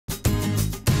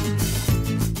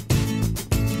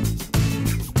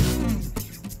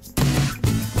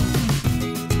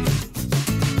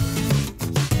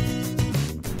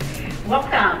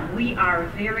are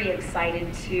very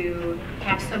excited to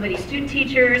have so many student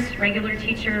teachers, regular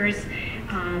teachers,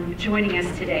 joining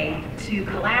us today to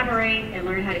collaborate and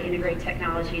learn how to integrate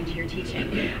technology into your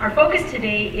teaching. Our focus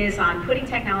today is on putting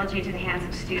technology into the hands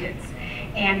of students.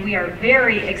 And we are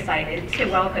very excited to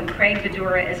welcome Craig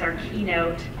Badura as our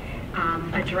keynote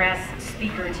address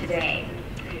speaker today.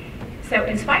 So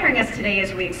inspiring us today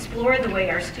as we explore the way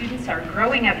our students are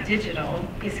growing up digital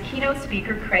is keynote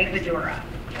speaker Craig Badura.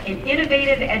 An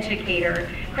innovative educator,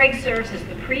 Craig serves as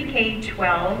the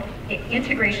pre-K-12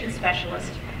 integration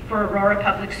specialist for Aurora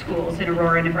Public Schools in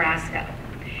Aurora, Nebraska.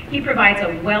 He provides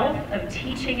a wealth of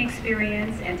teaching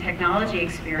experience and technology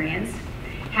experience,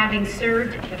 having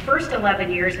served the first 11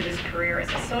 years of his career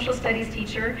as a social studies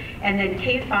teacher and then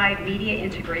K-5 media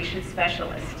integration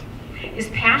specialist. His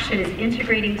passion is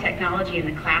integrating technology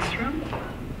in the classroom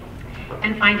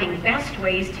and finding best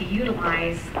ways to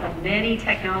utilize the many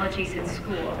technologies in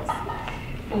schools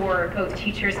for both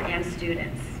teachers and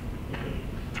students.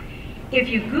 If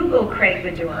you Google Craig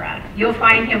Badura, you'll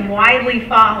find him widely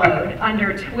followed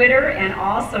under Twitter and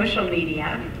all social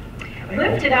media,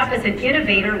 lifted up as an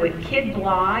innovator with Kid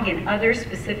Blog and other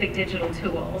specific digital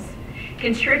tools,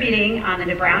 contributing on the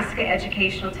Nebraska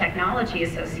Educational Technology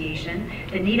Association,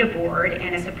 the NETA board,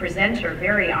 and as a presenter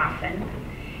very often,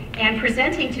 and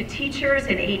presenting to teachers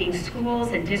and aiding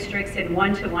schools and districts in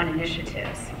one-to-one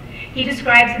initiatives. He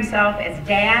describes himself as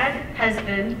dad,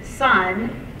 husband,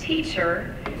 son,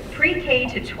 teacher, pre-K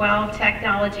to 12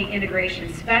 technology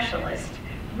integration specialist,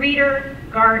 reader,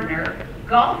 gardener,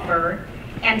 golfer,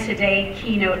 and today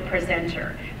keynote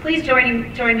presenter. Please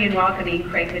join me in welcoming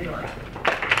Craig Badura.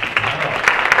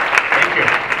 Thank you.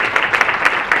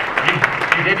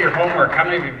 You did your homework. How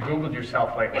many of you have Googled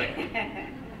yourself lately?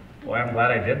 Well, I'm glad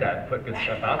I did that. Put good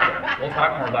stuff out there. We'll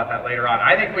talk more about that later on.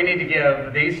 I think we need to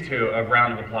give these two a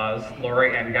round of applause,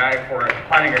 Lori and Guy, for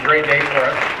planning a great day for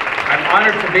us. I'm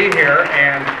honored to be here,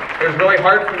 and it was really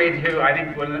hard for me to, I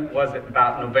think, when was it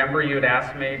about November, you had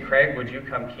asked me, Craig, would you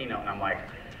come keynote? And I'm like,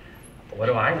 what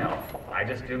do I know? I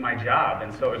just do my job.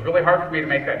 And so it was really hard for me to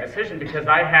make that decision because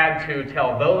I had to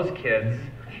tell those kids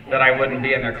that I wouldn't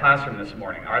be in their classroom this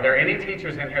morning. Are there any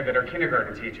teachers in here that are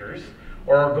kindergarten teachers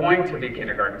or are going to be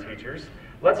kindergarten teachers?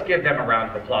 Let's give them a round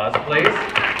of applause, please.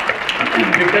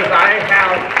 Because I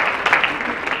have,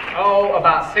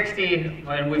 about 60,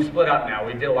 and we've split up now.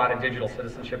 We did a lot of digital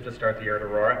citizenship to start the year at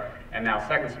Aurora, and now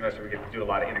second semester we get to do a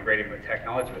lot of integrating with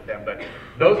technology with them. But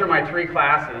those are my 3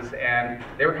 classes, and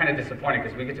they were kind of disappointing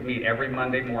because we get to meet every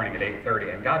Monday morning at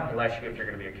 8:30, and God bless you if you're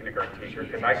going to be a kindergarten teacher,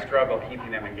 because I struggle keeping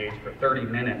them engaged for 30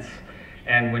 minutes.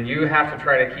 And when you have to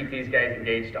try to keep these guys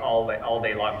engaged all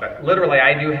day long, but literally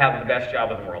I do have the best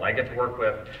job in the world. I get to work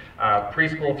with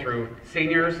preschool through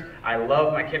seniors. I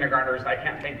love my kindergartners. I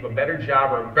can't think of a better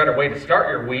job or a better way to start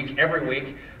your week, every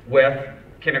week, with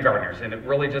kindergartners. And it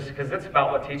really just, because it's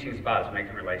about what teaching is about, is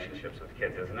making relationships with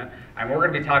kids, isn't it? And we're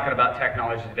going to be talking about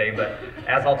technology today, but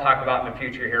as I'll talk about in the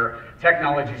future here,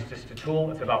 technology is just a tool.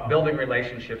 It's about building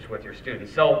relationships with your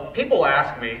students. So people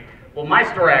ask me, well, my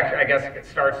story, actually, I guess it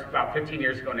starts about 15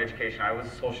 years ago in education. I was a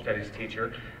social studies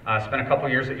teacher, spent a couple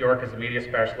years at York as a media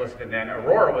specialist, and then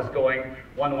Aurora was going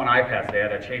one-to-one iPads. They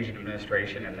had a change in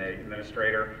administration, and the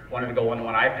administrator wanted to go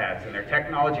one-to-one iPads, and their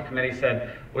technology committee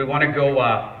said, we want to go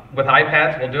with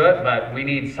iPads, we'll do it, but we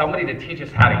need somebody to teach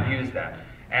us how to use that.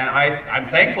 And I'm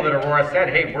thankful that Aurora said,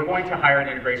 hey, we're going to hire an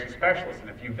integration specialist. And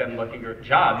if you've been looking at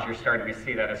jobs, you're starting to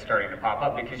see that it's starting to pop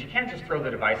up, because you can't just throw the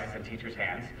devices in teachers'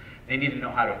 hands. They need to know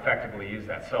how to effectively use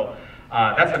that. So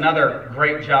that's another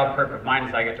great job perk of mine,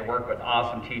 is I get to work with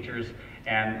awesome teachers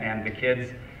and the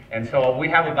kids. And so we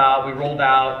rolled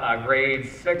out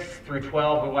grades 6 through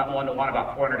 12. We went one-to-one,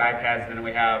 about 400 iPads, and then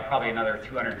we have probably another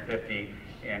 250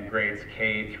 in grades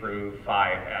K through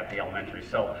 5 at the elementary.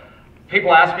 So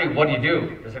people ask me, what do you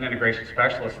do as an integration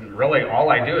specialist? And really, all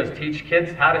I do is teach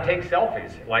kids how to take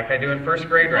selfies, like I do in first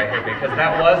grade right here, because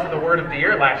that was the word of the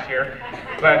year last year.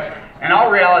 But in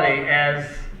all reality, as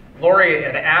Lori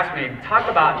had asked me, talk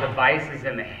about devices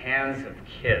in the hands of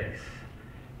kids.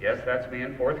 Yes, that's me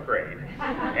in 4th grade.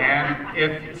 And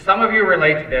if some of you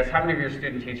relate to this, how many of you are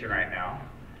student teaching right now?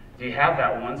 Do you have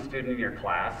that one student in your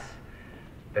class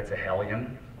that's a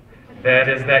hellion? That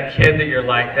is that kid that you're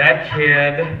like, that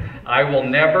kid, I will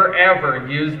never ever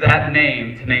use that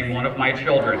name to name one of my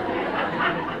children.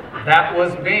 That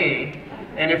was me.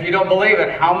 And if you don't believe it,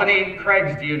 how many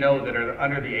Craigs do you know that are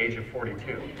under the age of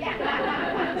 42?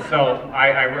 So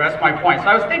I rest my point. So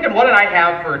I was thinking, what did I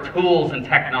have for tools and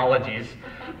technologies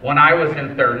when I was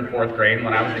in 3rd and 4th grade,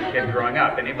 when I was a kid growing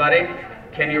up? Anybody?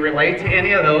 Can you relate to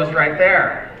any of those right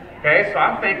there? Okay, so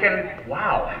I'm thinking,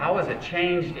 wow, how has it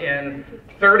changed in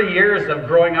 30 years of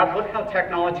growing up? Look how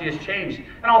technology has changed.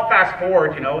 And I'll fast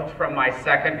forward, from my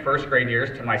first grade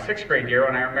years to my sixth grade year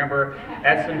when I remember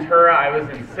at Centura, I was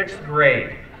in sixth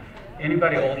grade.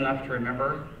 Anybody old enough to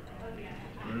remember?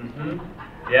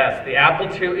 Yes, the Apple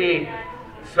IIe.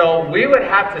 So we would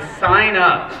have to sign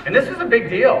up, and this was a big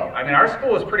deal. I mean, our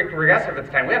school was pretty progressive at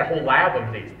the time. We had a whole lab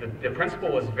of these. The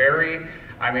principal was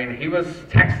he was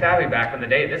tech savvy back in the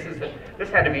day. This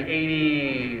had to be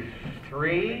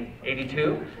 83,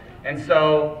 82, and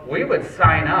so we would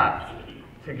sign up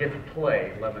to get to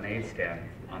play Lemonade Stand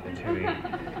on the 2E.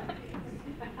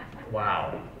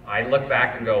 Wow. I look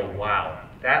back and go, wow,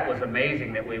 that was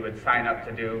amazing that we would sign up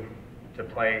to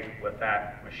play with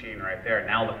that machine right there.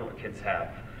 Now look at what kids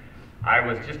have. I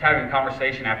was just having a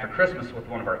conversation after Christmas with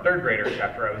one of our third graders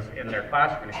after I was in their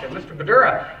classroom. And he said, Mr.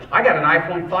 Badura, I got an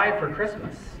iPhone 5 for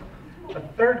Christmas. A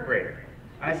third grader.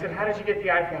 And I said, how did you get the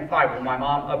iPhone 5? Well, my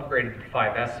mom upgraded to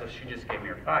 5S, so she just gave me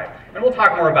her 5. And we'll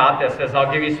talk more about this as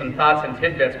I'll give you some thoughts and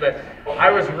tidbits. But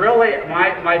I was really,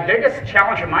 my biggest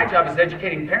challenge in my job is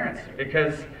educating parents,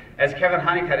 because as Kevin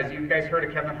Honeycutt, as you guys heard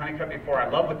of Kevin Honeycutt before, I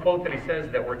love the quote that he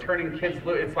says that we're turning kids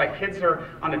loose. It's like kids are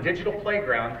on a digital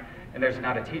playground and there's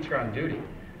not a teacher on duty.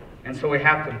 And so we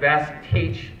have to best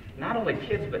teach not only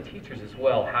kids but teachers as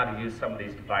well how to use some of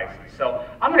these devices. So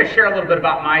I'm going to share a little bit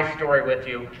about my story with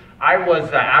you. I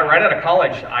was, right out of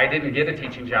college, I didn't get a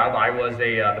teaching job. I was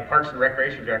the Parks and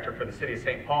Recreation Director for the city of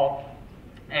St. Paul.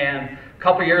 And a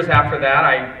couple years after that,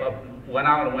 I went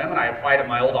out on a whim and I applied at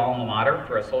my old alma mater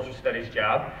for a social studies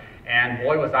job. And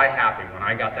boy, was I happy when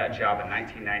I got that job in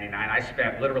 1999. I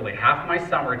spent literally half my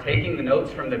summer taking the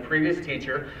notes from the previous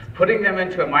teacher, putting them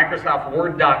into a Microsoft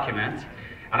Word document.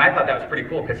 And I thought that was pretty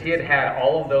cool because he had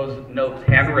all of those notes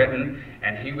handwritten,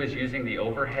 and he was using the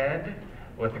overhead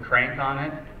with the crank on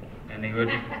it. And he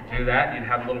would do that, and you'd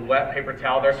have a little wet paper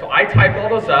towel there. So I typed all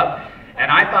those up,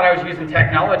 and I thought I was using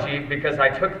technology because I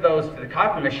took those to the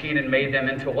copy machine and made them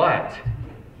into what?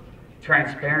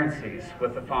 Transparencies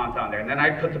with the font on there. And then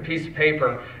I'd put the piece of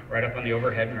paper right up on the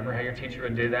overhead. Remember how your teacher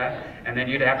would do that? And then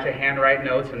you'd have to handwrite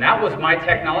notes. And that was my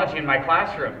technology in my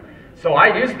classroom. So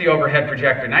I used the overhead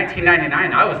projector.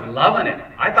 1999, I was loving it.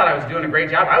 I thought I was doing a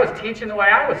great job. I was teaching the way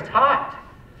I was taught.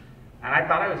 And I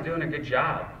thought I was doing a good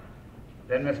job.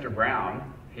 Then Mr.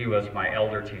 Brown, he was my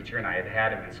elder teacher, and I had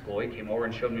had him in school. He came over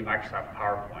and showed me Microsoft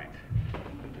PowerPoint.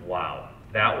 Wow.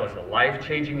 That was a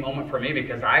life-changing moment for me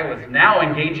because I was now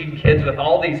engaging kids with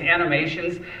all these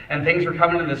animations and things were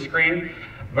coming to the screen.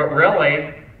 But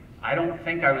really, I don't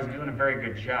think I was doing a very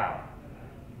good job.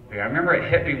 I remember it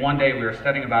hit me one day. We were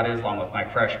studying about Islam with my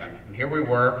freshmen. And here we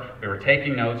were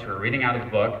taking notes, we were reading out of the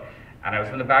book, and I was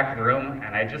in the back of the room,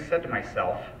 and I just said to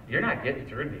myself, you're not getting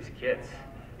through to these kids.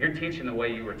 You're teaching the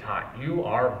way you were taught. You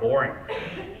are boring.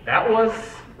 That was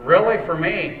really, for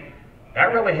me,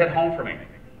 that really hit home for me.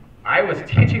 I was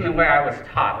teaching the way I was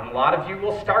taught, and a lot of you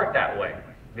will start that way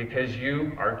because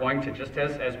you are going to, just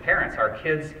as parents, our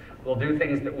kids will do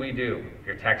things that we do. If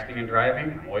you're texting and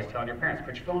driving, I'm always telling your parents,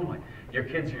 put your phone away. Your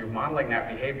kids, you're modeling that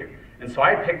behavior. And so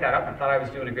I picked that up and thought I was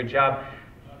doing a good job,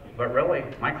 but really,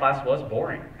 my class was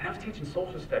boring. And I was teaching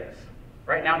social studies.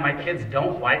 Right now, my kids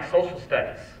don't like social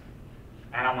studies.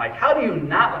 And I'm like, how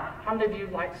many of you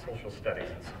like social studies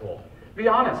in school? Be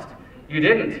honest. You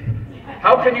didn't.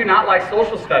 How can you not like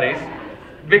social studies?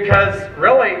 Because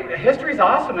really, history's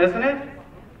awesome, isn't it?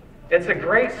 It's a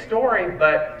great story,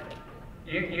 but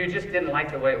you just didn't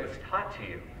like the way it was taught to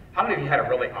you. How many of you had a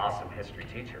really awesome history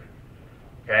teacher?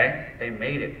 Okay? They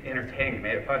made it entertaining,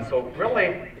 made it fun. So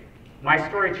really, my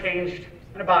story changed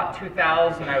in about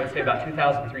 2000, I would say about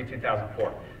 2003,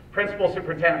 2004. Principal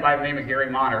superintendent by the name of Gary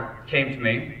Monner came to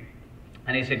me.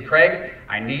 And he said, Craig,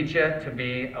 I need you to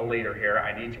be a leader here.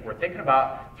 We're thinking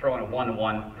about throwing a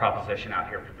one-to-one proposition out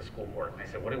here for the school board. And I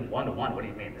said, what do one-to-one? What do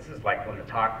you mean? This is like when the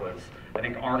talk was, I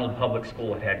think Arnold Public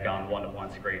School had gone one-to-one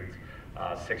grades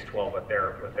 6-12 with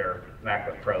their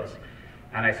MacBook Pros.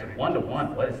 And I said,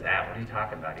 one-to-one, what is that? What are you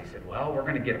talking about? He said, well, we're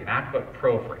going to get a MacBook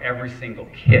Pro for every single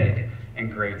kid in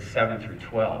grades 7 through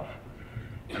 12.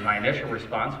 And my initial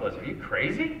response was, are you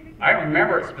crazy? I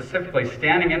remember specifically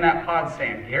standing in that pod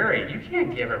saying, Gary, you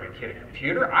can't give every kid a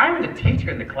computer. I'm the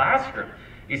teacher in the classroom.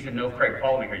 He said, no, Craig,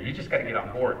 follow me here. You just got to get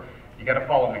on board. You got to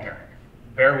follow me here.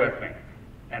 Bear with me.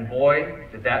 And boy,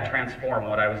 did that transform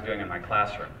what I was doing in my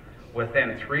classroom.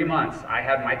 Within 3 months, I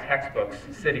had my textbooks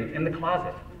sitting in the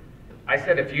closet. I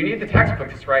said, if you need the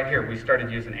textbook, it's right here. We started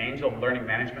using Angel Learning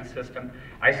Management System.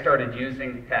 I started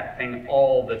using that thing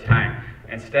all the time.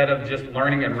 Instead of just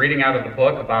learning and reading out of the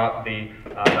book about the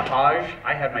Hajj,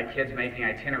 I had my kids making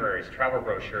itineraries, travel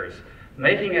brochures,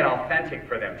 making it authentic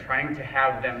for them, trying to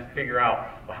have them figure out,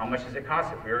 well, how much does it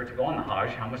cost if we were to go on the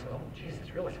Hajj? How much? Oh,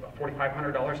 Jesus, really? It's about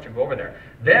 $4,500 to go over there.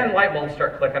 Then light bulbs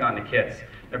start clicking on the kids.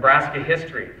 Nebraska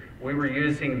history. We were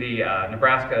using the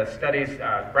Nebraska Studies,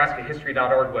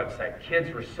 nebraskahistory.org website.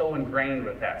 Kids were so ingrained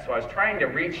with that. So I was trying to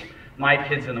reach my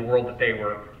kids in the world that they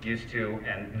were used to,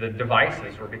 and the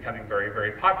devices were becoming very,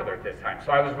 very popular at this time.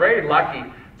 So I was very lucky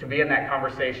to be in that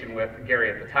conversation with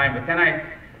Gary at the time. But then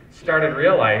I started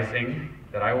realizing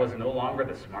that I was no longer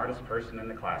the smartest person in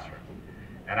the classroom.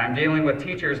 And I'm dealing with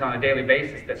teachers on a daily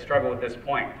basis that struggle with this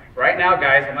point. Right now,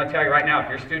 guys, I'm going to tell you right now, if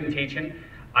you're student teaching,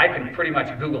 I can pretty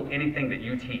much Google anything that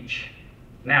you teach.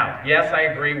 Now, yes, I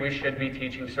agree we should be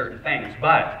teaching certain things,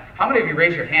 but how many of you,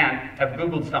 raise your hand, have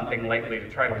Googled something lately to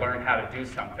try to learn how to do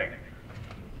something?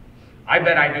 I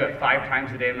bet I do it 5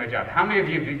 times a day in my job. How many of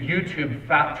you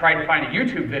have tried to find a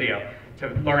YouTube video to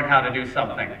learn how to do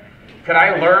something? Could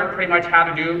I learn pretty much how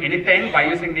to do anything by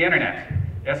using the internet?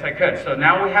 Yes, I could. So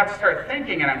now we have to start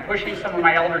thinking, and I'm pushing some of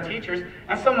my elder teachers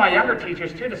and some of my younger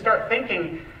teachers too to start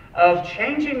thinking of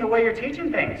changing the way you're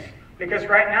teaching things. Because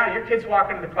right now, your kids walk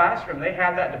into the classroom, they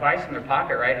have that device in their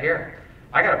pocket right here.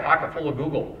 I got a pocket full of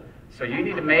Google. So you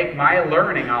need to make my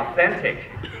learning authentic.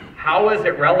 How is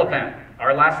it relevant?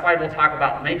 Our last slide will talk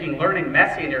about making learning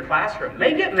messy in your classroom.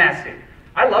 Make it messy.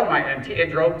 I love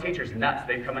it drove teachers nuts.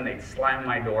 They'd come in, they'd slam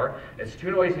my door. It's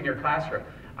too noisy in your classroom.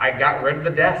 I got rid of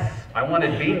the desks. I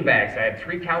wanted bean bags. I had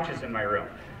 3 couches in my room.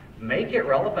 Make it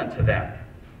relevant to them.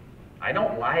 I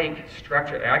don't like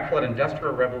structure. I call it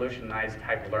industrial revolutionized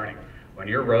type of learning. When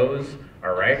your rows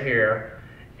are right here,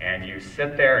 and you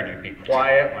sit there and you be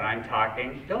quiet when I'm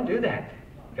talking, don't do that,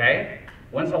 okay?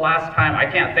 When's the last time, I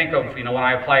can't think of, when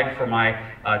I applied for my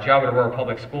job at Aurora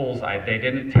Public Schools, they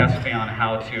didn't test me on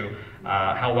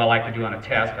how well I could do on a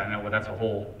test. I know that's a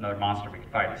whole another monster we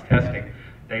could fight is testing.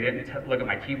 They didn't look at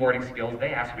my keyboarding skills.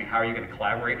 They asked me, how are you going to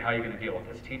collaborate? How are you going to deal with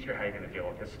this teacher? How are you going to deal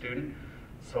with this student?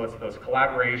 So it's those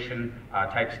collaboration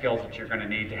type skills that you're going to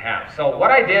need to have. So what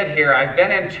I did here, I've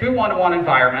been in 2 one-to-one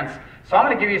environments. So I'm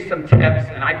going to give you some tips,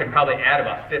 and I could probably add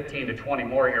about 15 to 20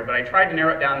 more here, but I tried to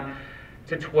narrow it down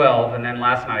to 12, and then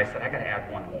last night I said, I got to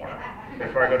add 1 more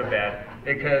before I go to bed,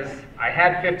 because I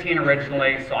had 15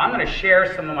 originally. So I'm going to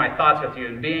share some of my thoughts with you,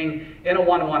 and being in a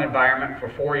one-to-one environment for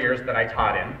 4 years that I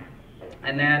taught in,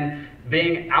 and then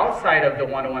being outside of the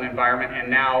one-to-one environment and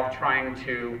now trying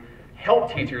to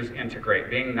help teachers integrate,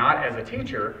 being not as a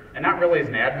teacher and not really as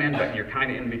an admin, but you're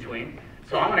kind of in between.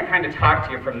 So I'm going to kind of talk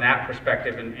to you from that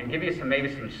perspective and give you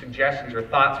maybe some suggestions or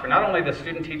thoughts for not only the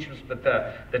student teachers, but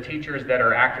the teachers that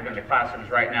are active in the classrooms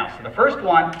right now. So the first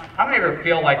one, how many of you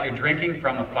feel like you're drinking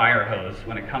from a fire hose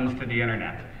when it comes to the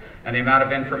internet and the amount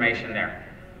of information there?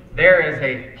 There is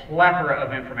a plethora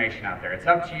of information out there. It's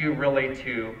up to you really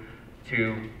to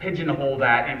pigeonhole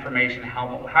that information,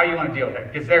 how you want to deal with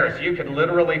it. Because you could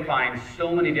literally find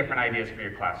so many different ideas for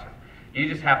your classroom. You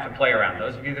just have to play around.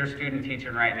 Those of you that are student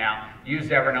teaching right now, use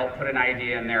Evernote, put an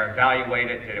idea in there,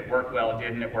 evaluate it. Did it work well?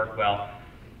 Didn't it work well?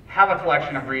 Have a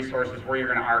collection of resources where you're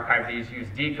going to archive these. Use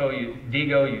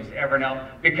Digo, use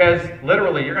Evernote. Because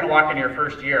literally, you're going to walk into your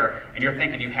first year and you're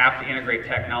thinking you have to integrate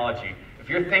technology. If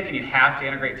you're thinking you have to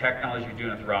integrate technology, you're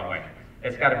doing it the wrong way.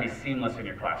 It's got to be seamless in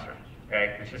your classroom.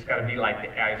 Okay, it's just got to be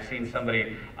like, I've seen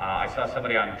somebody, I saw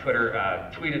somebody on Twitter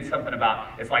tweeted something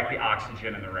about, it's like the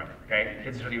oxygen in the room, okay?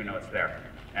 Kids don't even know it's there.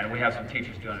 And we have some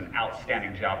teachers doing an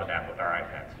outstanding job of that with our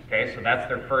iPads, okay? So that's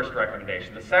their first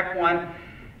recommendation. The second one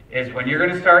is when you're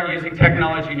going to start using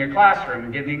technology in your classroom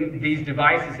and getting these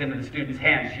devices into the students'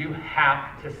 hands, you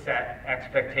have to set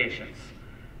expectations.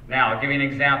 Now, I'll give you an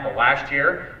example. Last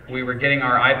year, we were getting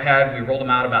our iPad, we rolled them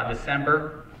out about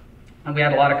December. And we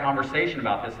had a lot of conversation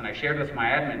about this, and I shared with my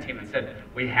admin team and said,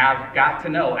 we have got to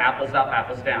know apples up,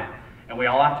 apples down. And we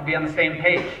all have to be on the same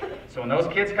page. So when those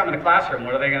kids come in the classroom,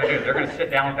 what are they going to do? They're going to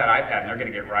sit down with that iPad, and they're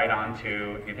going to get right on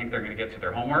to, do you think they're going to get to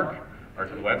their homework? Or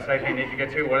to the website they need to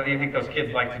get to? What do you think those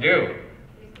kids like to do?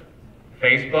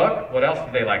 Facebook. What else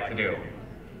do they like to do?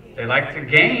 They like to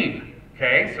game.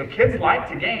 Okay, so kids like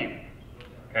to game.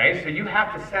 Okay, so you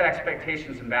have to set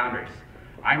expectations and boundaries.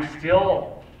 I'm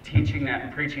still teaching that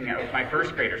and preaching that with my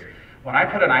first graders. When I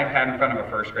put an iPad in front of a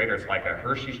first grader, it's like a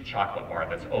Hershey's chocolate bar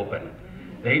that's open.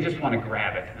 They just want to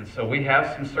grab it. And so we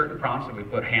have some certain prompts that we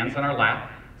put hands on our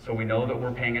lap so we know that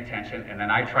we're paying attention. And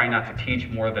then I try not to teach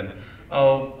more than,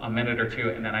 a minute or 2,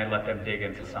 and then I let them dig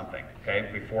into something, okay,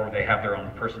 before they have their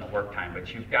own personal work time.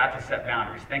 But you've got to set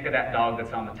boundaries. Think of that dog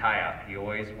that's on the tie-up. He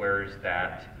always wears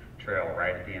that trail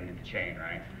right at the end of the chain,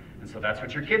 right? And so that's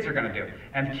what your kids are going to do.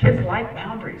 And kids like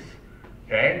boundaries.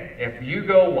 Okay? If you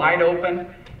go wide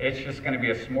open, it's just going to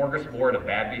be a smorgasbord of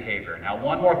bad behavior. Now,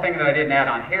 one more thing that I didn't add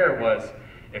on here was,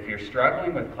 if you're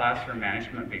struggling with classroom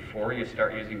management before you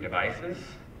start using devices,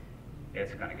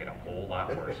 it's going to get a whole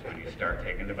lot worse when you start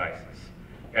taking devices.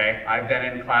 Okay? I've been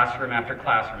in classroom after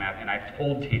classroom, and I've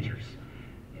told teachers,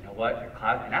 you know what,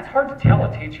 and that's hard to tell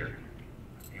a teacher.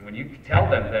 And when you tell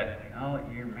them that, you know,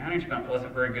 your management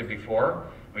wasn't very good before,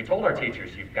 we told our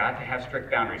teachers, you've got to have strict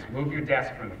boundaries. Move your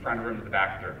desk from the front room to the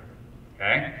back room.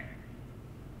 Okay?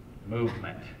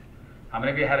 Movement. How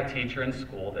many of you had a teacher in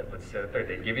school that would sit there,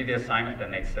 they'd give you the assignment,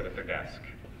 then they'd sit at their desk?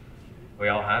 We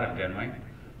all had them, didn't we?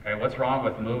 Okay, what's wrong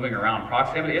with moving around?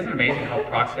 Proximity, isn't it amazing how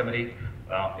proximity,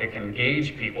 well, it can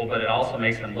engage people, but it also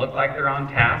makes them look like they're on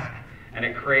task, and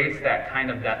it creates that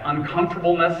kind of that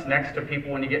uncomfortableness next to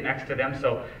people when you get next to them.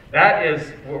 So that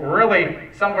is really,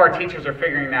 some of our teachers are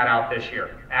figuring that out this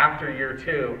year. After year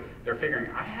 2, they're figuring,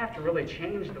 I have to really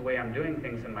change the way I'm doing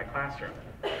things in my classroom.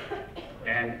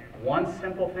 And one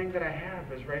simple thing that I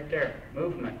have is right there,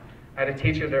 movement. I had a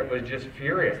teacher that was just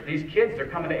furious. These kids, they're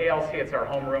coming to ALC, it's our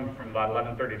homeroom from about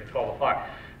 11:30 to 12 o'clock.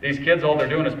 These kids, all they're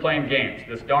doing is playing games.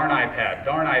 This darn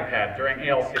iPad during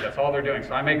ALC, that's all they're doing.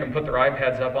 So I make them put their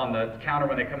iPads up on the counter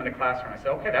when they come into classroom. I say,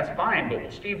 okay, that's fine, but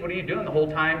well, Steve, what are you doing the whole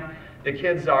time? The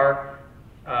kids are,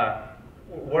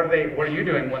 what are you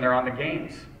doing when they're on the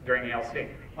games during ALC?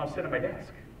 Well, I'm sitting at my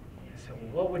desk. I said,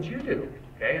 well, what would you do?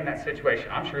 Okay, in that situation.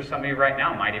 I'm sure some of you right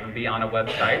now might even be on a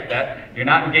website that you're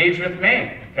not engaged with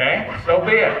me, okay? So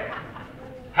be it.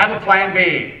 Have a plan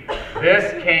B.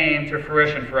 This came to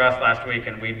fruition for us last week,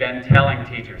 and we've been telling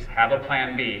teachers, have a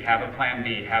plan B, have a plan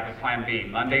B, have a plan B.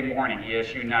 Monday morning,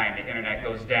 ESU 9, the internet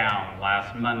goes down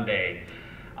last Monday.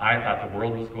 I thought the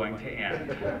world was going to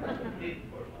end.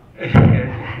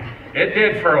 It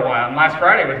did for a while. And last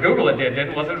Friday with Google it did, didn't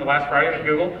it? Wasn't it last Friday with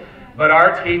Google? But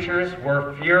our teachers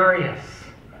were furious.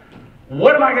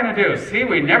 What am I going to do? See,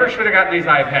 we never should have gotten these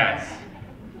iPads.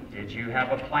 Did you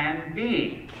have a plan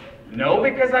B? No,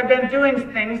 because I've been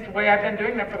doing things the way I've been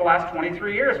doing them for the last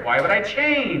 23 years. Why would I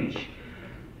change?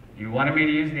 You wanted me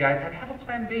to use the iPad? Have a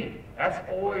plan B. That's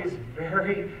always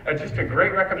very, just a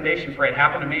great recommendation for it. It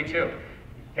happened to me too.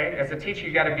 Okay, as a teacher,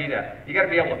 you got to be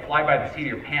able to fly by the seat of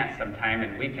your pants sometime,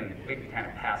 and we can kind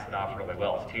of pass it off really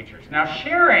well as teachers. Now,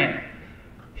 sharing.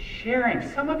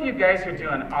 Some of you guys are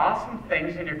doing awesome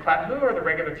things in your class. Who are the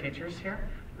regular teachers here?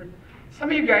 Some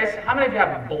of you guys, how many of you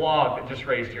have a blog that just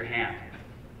raised your hand?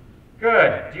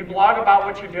 Good. Do you blog about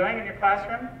what you're doing in your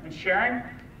classroom and sharing?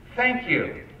 Thank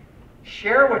you.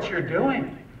 Share what you're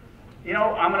doing. You know,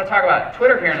 I'm going to talk about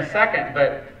Twitter here in a second,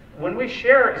 but when we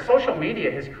share, social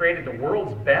media has created the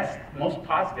world's best, most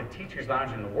positive teachers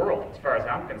lounge in the world, as far as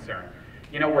I'm concerned.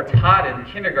 You know, we're taught in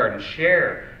kindergarten,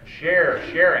 share,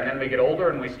 and then we get older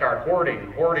and we start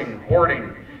hoarding.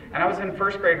 And I was in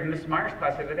first grade in Miss Meyer's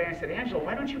class the other day, and I said, Angela,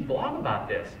 why don't you blog about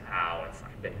this? Oh,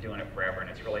 I've been doing it forever, and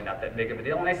it's really not that big of a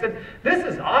deal. And I said, this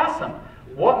is awesome.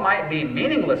 What might be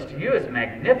meaningless to you is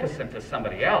magnificent to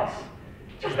somebody else.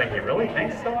 She's like, you really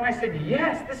think so? And I said,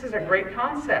 yes, this is a great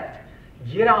concept.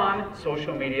 Get on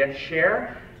social media,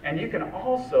 share, and you can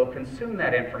also consume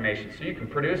that information. So you can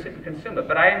produce it and consume it.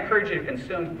 But I encourage you to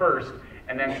consume first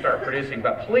and then start producing.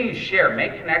 But please share,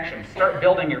 make connections, start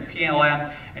building your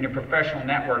PLN and your professional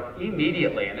network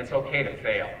immediately, and it's okay to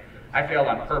fail. I failed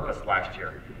on purpose last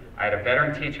year. I had a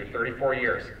veteran teacher, 34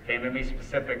 years, came to me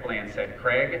specifically and said,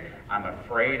 Craig, I'm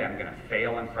afraid I'm going to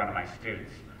fail in front of my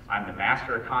students. I'm the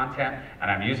master of content, and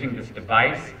I'm using this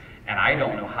device, and I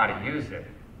don't know how to use it.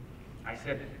 I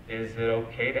said, is it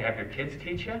okay to have your kids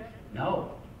teach you?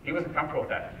 No. He wasn't comfortable with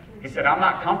that. He said, I'm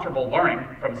not comfortable learning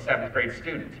from a 7th grade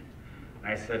student.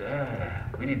 And I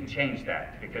said, we need to change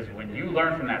that, because when you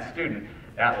learn from that student,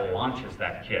 that launches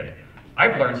that kid.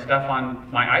 I've learned stuff on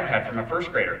my iPad from a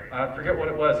first grader. I forget what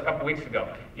it was, a couple weeks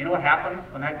ago. You know what happened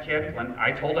when that kid, when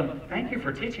I told him, thank you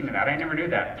for teaching me that, I never knew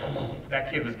that.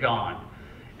 That kid was gone.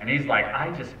 And he's like,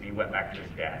 he went back to his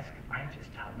desk. I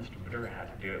just taught Mr. Badura how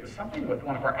to do it. It was something with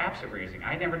one of our apps that we're using.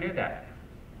 I never knew that.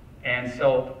 And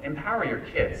so empower your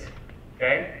kids,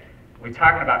 okay? We're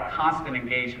talking about constant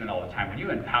engagement all the time. When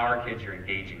you empower kids, you're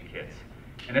engaging kids.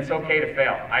 And it's okay to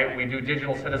fail. We do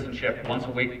digital citizenship once a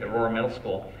week at Aurora Middle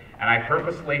School, and I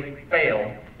purposely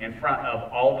failed in front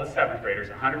of all the 7th graders,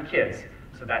 100 kids,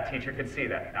 so that teacher could see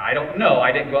that. Now, I don't know,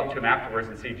 I didn't go up to him afterwards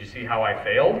and say, did you see how I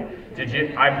failed? Did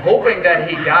you? I'm hoping that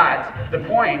he got the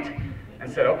point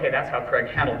and said, okay, that's how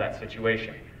Craig handled that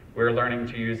situation. We're learning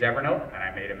to use Evernote, and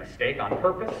I made a mistake on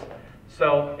purpose.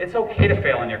 So it's okay to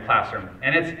fail in your classroom.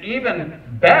 And it's even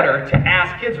better to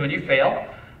ask kids when you fail,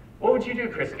 what would you do,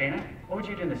 Christina? What would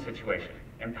you do in this situation?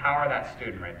 Empower that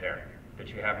student right there that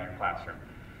you have in your classroom.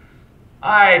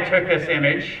 I took this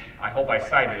image. I hope I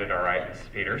cited it all right,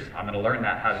 Mrs. Peters. I'm going to learn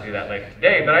how to do that later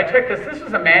today. But I took this. This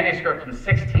was a manuscript from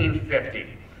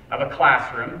 1650 of a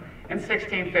classroom in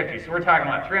 1650. So we're talking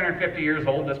about 350 years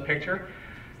old, this picture.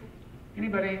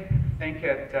 Anybody think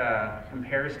it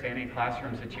compares to any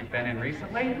classrooms that you've been in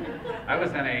recently? I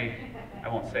was in I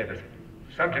won't say the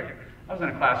subject, I was in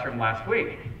a classroom last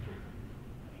week.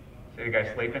 See the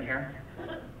guys sleeping here?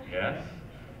 Yes.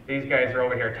 These guys are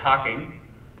over here talking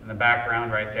in the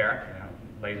background right there. You know,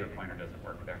 laser pointer doesn't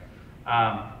work there.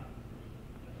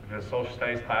 The social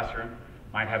studies classroom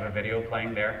might have a video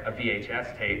playing there, a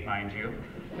VHS tape, mind you,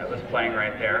 that was playing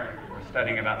right there. We're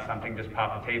studying about something, just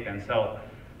pop the tape in. So,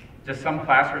 does some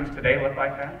classrooms today look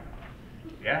like that?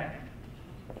 Yeah.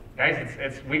 Guys,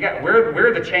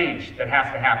 we're the change that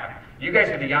has to happen. You guys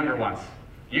are the younger ones.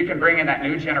 You can bring in that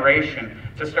new generation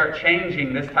to start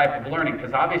changing this type of learning,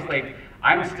 because obviously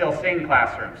I'm still seeing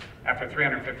classrooms after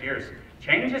 350 years.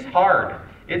 Change is hard.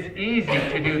 It's easy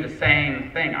to do the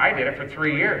same thing. I did it for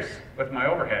 3 years with my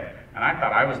overhead, and I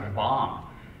thought I was the bomb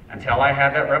until I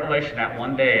had that revelation that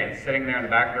one day and sitting there in the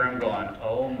back of the room going,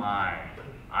 oh my,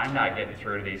 I'm not getting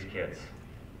through to these kids.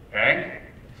 Okay?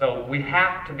 So we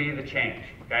have to be the change,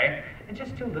 okay? And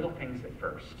just do little things at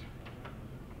first.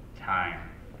 Time.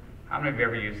 How many of you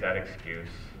ever used that excuse?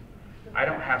 I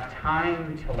don't have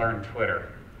time to learn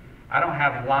Twitter.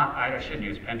 I shouldn't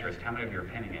use Pinterest. How many of you are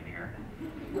pinning in here?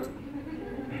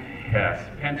 Yes,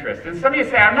 Pinterest. And some of you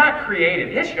say, I'm not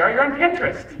creative. Yes, you are. You're on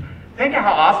Pinterest. Think of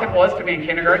how awesome it was to be in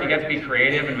kindergarten. You got to be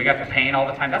creative, and we got to paint all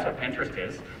the time. That's what Pinterest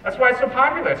is. That's why it's so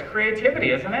popular. It's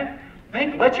creativity, isn't it?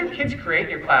 Let your kids create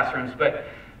your classrooms, but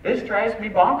this drives me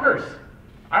bonkers.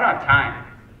 I don't have time.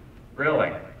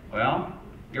 Really? Well,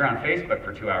 you're on Facebook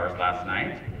for 2 hours last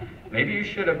night. Maybe you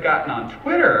should have gotten on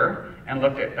Twitter and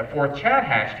looked at the 4th chat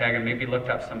hashtag and maybe looked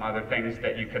up some other things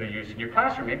that you could have used in your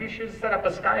classroom. Maybe you should have set up a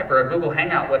Skype or a Google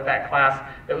Hangout with that class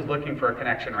that was looking for a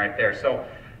connection right there. So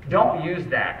don't use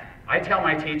that. I tell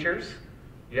my teachers,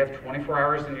 you have 24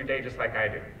 hours in your day just like I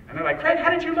do. And they're like, Craig, how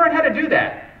did you learn how to do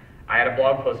that? I had a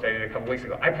blog post I did a couple weeks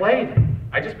ago. I played.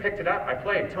 I just picked it up. I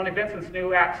played. Tony Vincent's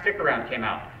new app, Stick Around, came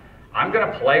out. I'm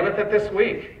going to play with it this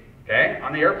week. Okay?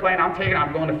 On the airplane,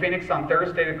 I'm going to Phoenix on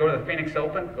Thursday to go to the Phoenix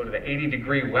Open, go to the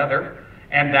 80-degree weather.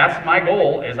 And that's my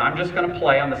goal, is I'm just going to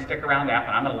play on the Stick Around app,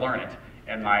 and I'm going to learn it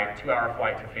in my 2-hour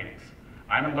flight to Phoenix.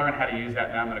 I'm going to learn how to use that,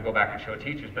 and I'm going to go back and show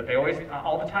teachers. But they always,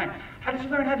 all the time, how did you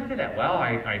learn how to do that? Well,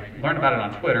 I learned about it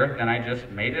on Twitter, then I just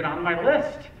made it on my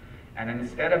list. And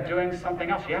instead of doing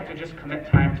something else, you have to just commit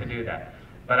time to do that.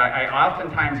 But I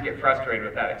oftentimes get frustrated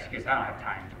with that excuse. I don't have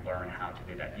time to learn how to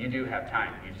do that. You do have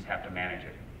time. You just have to manage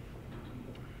it.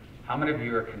 How many of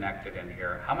you are connected in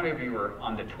here? How many of you are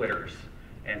on the Twitters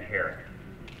in here?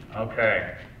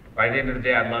 Okay. By the end of the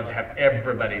day, I'd love to have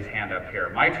everybody's hand up here.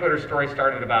 My Twitter story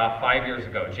started about 5 years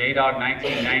ago.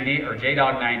 JDog1990 or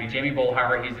JDog90. Jamie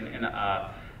Bolhauer, he's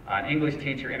an English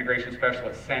teacher, integration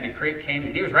specialist at Sandy Creek,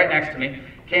 he was right next to me,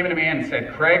 came into me and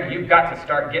said, Craig, you've got to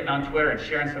start getting on Twitter and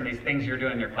sharing some of these things you're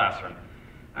doing in your classroom.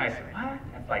 I said, what?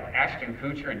 That's like Ashton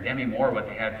Kutcher and Demi Moore, what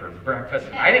they had for breakfast.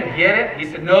 I didn't get it.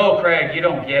 He said, no, Craig, you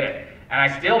don't get it. And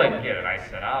I still didn't get it. I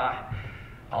said,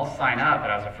 I'll sign up, but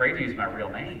I was afraid to use my real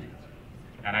name.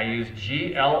 And I used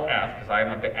GLF, because I'm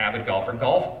an avid golfer,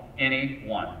 Golf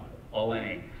Anyone,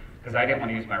 O-N-E, because I didn't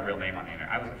want to use my real name on the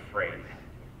internet. I was afraid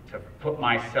to put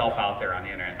myself out there on the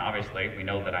internet. And obviously, we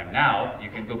know that I'm now. You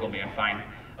can Google me and find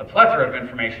a plethora of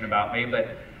information about me,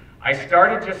 but I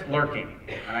started just lurking,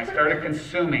 and I started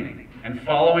consuming and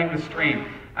following the stream.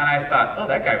 And I thought, oh,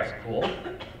 that guy was cool.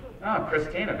 Oh,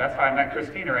 Christina, that's how I met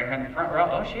Christina right here in the front row.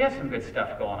 Oh, she has some good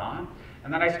stuff going on.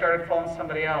 And then I started following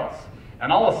somebody else.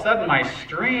 And all of a sudden, my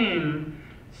stream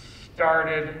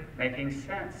started making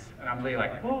sense. And I'm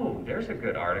like, oh, there's a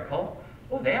good article.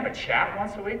 Oh, they have a chat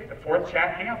once a week, the 4th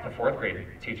chat. Hang out with the 4th grade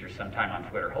teachers sometime on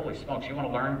Twitter. Holy smokes, you want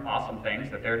to learn awesome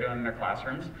things that they're doing in their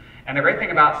classrooms? And the great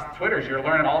thing about Twitter is you're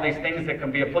learning all these things that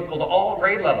can be applicable to all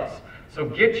grade levels. So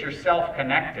get yourself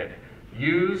connected.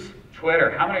 Use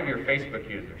Twitter. How many of you are Facebook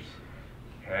users?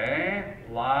 Okay,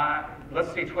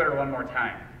 let's see Twitter one more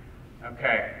time.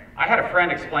 Okay, I had a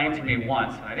friend explain to me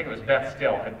once, and I think it was Beth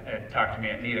Still had talked to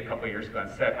me at NEAT a couple of years ago and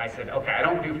said, I said, okay, I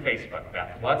don't do Facebook,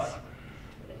 Beth.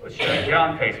 Should I get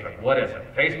on Facebook? What is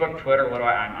it? Facebook, Twitter, what do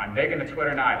I'm big into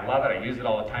Twitter now. I love it. I use it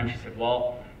all the time. She said,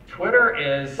 well, Twitter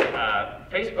is,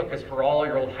 Facebook is for all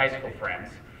your old high school friends,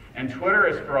 and Twitter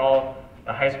is for all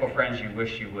the high school friends you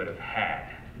wish you would have had.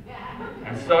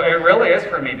 And so it really is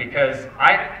for me, because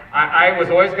I was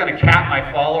always going to cap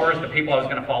my followers, the people I was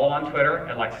going to follow on Twitter,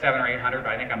 at like 700 or 800, but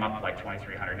I think I'm up to like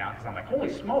 2,300 now, because I'm like,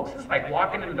 holy smokes, this is like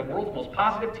walking into the world's most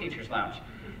positive teachers lounge.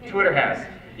 Twitter has.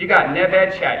 You got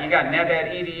NebEd Chat, you got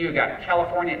NebEd EDU, you got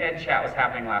California Ed Chat was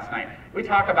happening last night. We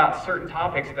talk about certain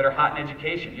topics that are hot in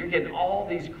education. You're getting all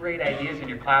these great ideas in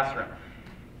your classroom.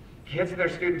 Kids that are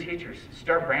student teachers,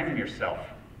 start branding yourself.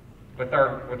 With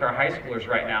our high schoolers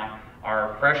right now,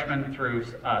 our freshmen through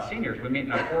seniors, we meet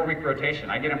in a 4-week rotation.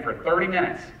 I get them for 30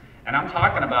 minutes. And I'm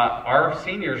talking about our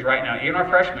seniors right now, even our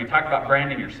freshmen, we talk about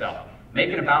branding yourself.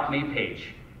 Make an About Me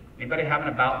page. Anybody have an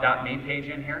About.me page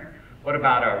in here? What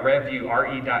about a RevView,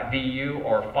 re.vu,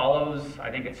 or Follows,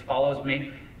 I think it's Follows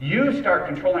Me. You start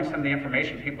controlling some of the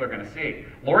information people are going to see.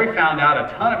 Lori found out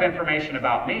a ton of information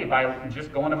about me by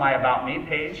just going to my About Me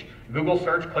page, Google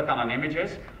search, click on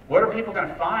images. What are people going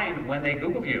to find when they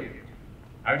Google you?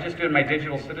 I was just doing my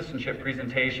digital citizenship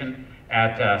presentation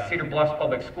at Cedar Bluffs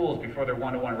Public Schools before their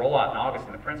one-to-one rollout in August,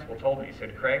 and the principal told me, he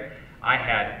said, Craig, I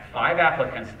had 5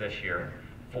 applicants this year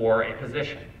for a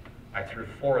position. I threw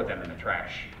 4 of them in the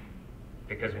trash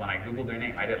because when I Googled their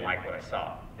name, I didn't like what I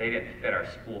saw. They didn't fit our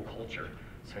school culture.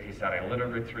 So he said, I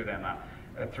literally threw them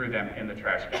in the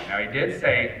trash can. Now he did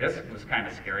say, this was kind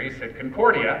of scary, he said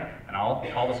Concordia, and I'll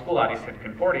call the school out, he said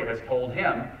Concordia has told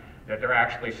him that they're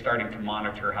actually starting to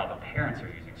monitor how the parents are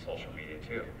using social media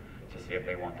too, to see if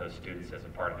they want those students as a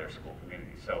part of their school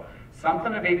community. So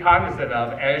something to be cognizant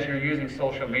of as you're using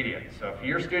social media. So if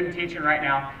you're student teaching right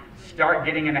now, start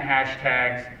getting into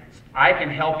hashtags. I can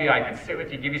help you, I can sit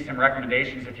with you, give you some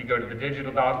recommendations. If you go to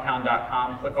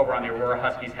thedigitalDogpound.com, click over on the Aurora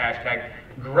Huskies hashtag,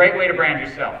 great way to brand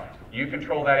yourself. You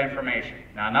control that information.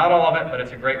 Now, not all of it, but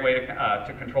it's a great way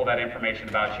to control that information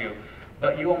about you.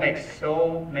 But you will make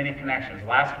so many connections.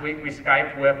 Last week, we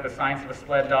Skyped with the Science of a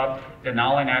Sled Dog,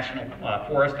 Denali National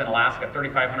Forest in Alaska,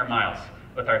 3,500 miles,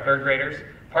 with our 3rd graders.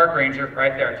 Park ranger,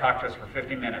 right there, talked to us for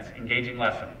 50 minutes, engaging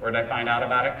lesson. Where did I find out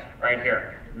about it? Right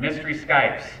here. Mystery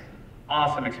Skypes.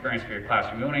 Awesome experience for your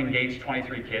classroom. You want to engage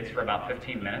 23 kids for about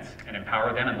 15 minutes and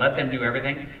empower them and let them do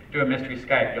everything. Do a mystery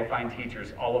Skype. You'll find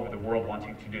teachers all over the world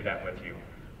wanting to do that with you.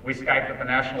 We Skyped with the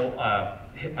National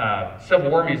Civil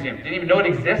War Museum. Didn't even know it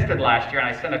existed last year,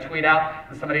 and I sent a tweet out,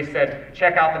 and somebody said,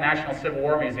 check out the National Civil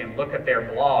War Museum. Look at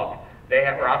their blog. They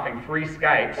were offering free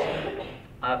Skypes,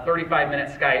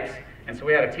 35-minute Skypes. And so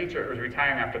we had a teacher who was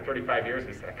retiring after 35 years.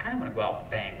 He said, I kind of want to go out and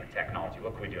bang with technology.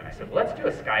 What can we do? And I said, well, let's do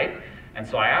a Skype. And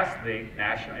so I asked the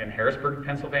National, in Harrisburg,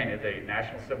 Pennsylvania, the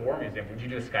National Civil War Museum, would you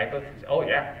do a Skype with? He said, oh,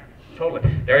 yeah,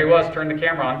 totally. There he was, turned the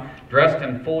camera on, dressed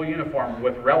in full uniform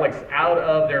with relics out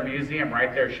of their museum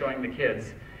right there showing the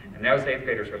kids. And those 8th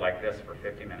graders were like this for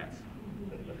 50 minutes.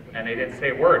 And they didn't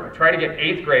say a word. Try to get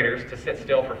 8th graders to sit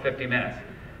still for 50 minutes.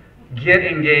 Get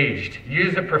engaged.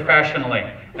 Use it professionally.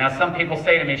 Now, some people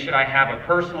say to me, should I have a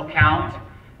personal account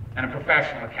and a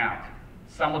professional account?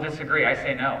 Some will disagree. I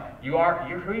say no. You're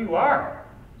who you are,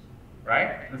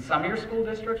 right? And some of your school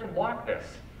districts will block this.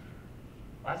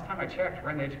 Last time I checked,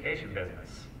 we're in the education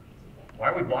business. Why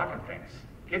are we blocking things?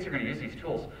 Kids are going to use these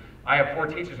tools. I have 4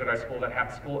 teachers at our school that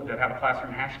have a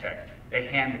classroom hashtag. They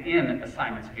hand in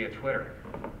assignments via Twitter.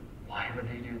 Why would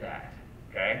they do that?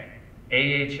 Okay?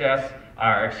 AHS,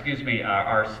 our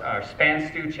Span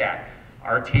Stew Chat.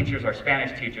 Our teachers, our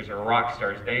Spanish teachers, are rock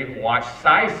stars. They watch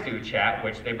Sci Stew Chat,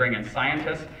 which they bring in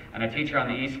scientists and a teacher on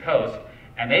the East Coast,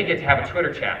 and they get to have a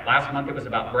Twitter chat. Last month it was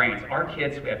about brains. Our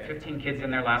kids, we had 15 kids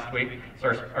in there last week. So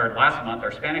last month,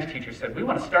 our Spanish teacher said, we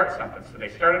want to start something. So they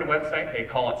started a website. They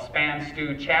call it Span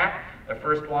Stew Chat. The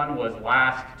first one was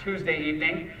last Tuesday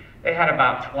evening. They had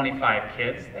about 25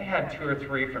 kids. They had 2 or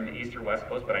 3 from the East or West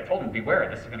Coast, but I told them, beware,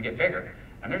 this is going to get bigger.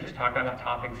 And they're just talking about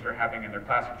topics that are happening in their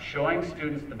classroom, showing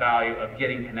students the value of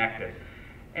getting connected.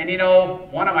 And you know,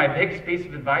 one of my biggest pieces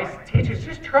of advice, teachers,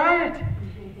 just try it.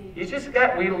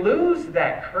 We lose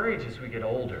that courage as we get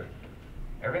older.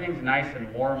 Everything's nice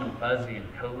and warm and fuzzy and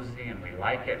cozy, and we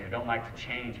like it, and we don't like to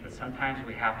change, but sometimes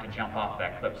we have to jump off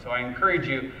that cliff. So I encourage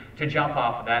you to jump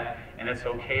off of that, and it's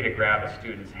okay to grab a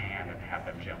student's hand and have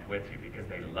them jump with you because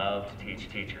they love to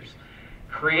teach teachers.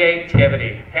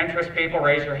 Creativity. Pinterest people,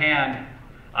 raise your hand.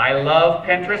 I love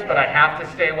Pinterest, but I have to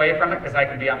stay away from it because I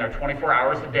can be on there 24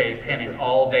 hours a day, pinning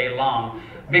all day long,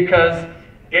 because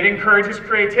it encourages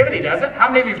creativity, doesn't it? How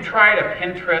many of you have tried a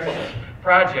Pinterest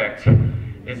project?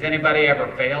 Has anybody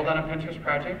ever failed on a Pinterest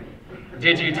project?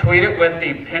 Did you tweet it with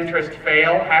the Pinterest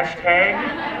fail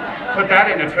hashtag? Put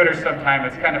that into Twitter sometime.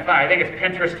 It's kind of fun. I think it's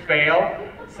Pinterest fail.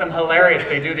 Some hilarious.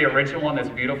 They do the original one that's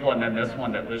beautiful, and then this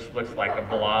one that just looks like a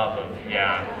blob of,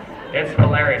 yeah. It's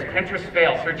hilarious. Pinterest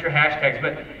fail. Search your hashtags.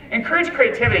 But encourage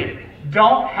creativity.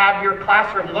 Don't have your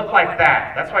classroom look like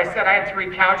that. That's why I said I had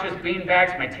 3 couches, bean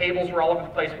bags, my tables were all over the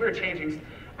place. We were changing.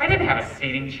 I didn't have a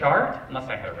seating chart, unless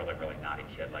I had a really, really naughty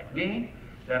kid like me.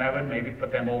 Then I would maybe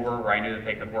put them over where I knew that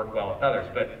they could work well with others.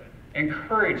 But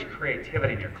Encourage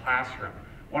creativity in your classroom.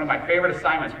 One of my favorite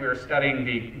assignments, we were studying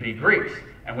the Greeks,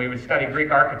 and we would study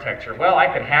Greek architecture. Well, I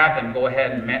could have them go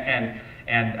ahead and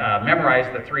memorize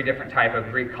the 3 different type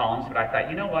of Greek columns, but I thought,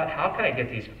 you know what, how could I get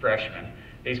these freshmen,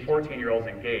 these 14-year-olds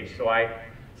engaged? So I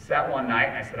sat one night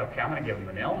and I said, okay, I'm going to give them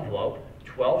an envelope,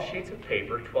 12 sheets of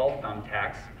paper, 12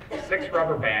 thumbtacks, 6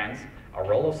 rubber bands, a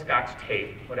roll of Scotch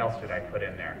tape. What else did I put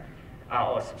in there?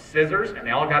 Some scissors, and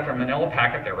they all got their manila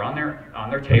packet. They were on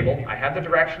their table. I had the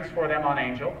directions for them on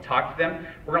Angel. Talked to them.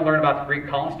 We're going to learn about the Greek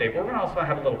columns today, but we're going to also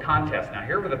have a little contest. Now,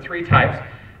 here were the 3 types.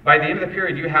 By the end of the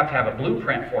period, you have to have a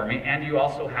blueprint for me, and you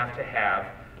also have to have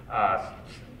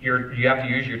you have to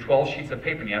use your 12 sheets of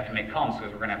paper, and you have to make columns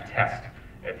because we're going to have tests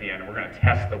at the end. We're going to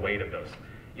test the weight of those.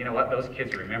 You know what? Those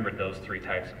kids remembered those 3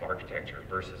 types of architecture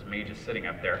versus me just sitting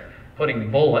up there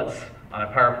putting bullets on a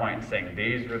PowerPoint and saying,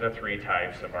 these are the 3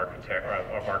 types of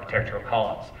architectural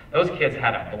columns. Those kids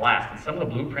had a blast, and some of the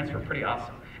blueprints were pretty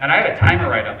awesome. And I had a timer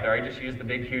right up there. I just used the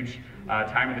big, huge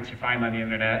timer that you find on the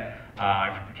internet.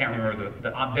 I can't remember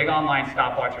the big online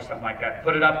stopwatch or something like that.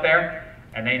 Put it up there,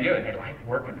 and they knew it. They liked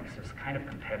working because it was kind of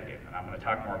competitive. And I'm going to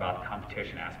talk more about the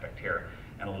competition aspect here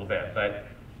in a little bit. But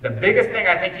the biggest thing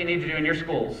I think you need to do in your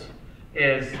schools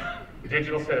is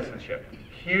digital citizenship.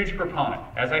 Huge proponent.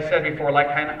 As I said before, like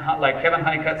Kevin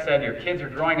Honeycutt said, your kids are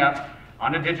growing up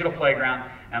on a digital playground,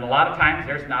 and a lot of times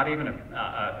there's not even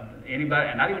anybody,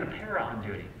 and not even a para on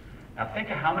duty. Now think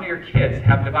of how many of your kids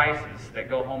have devices that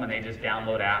go home and they just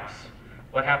download apps.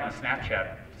 What happened to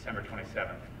Snapchat December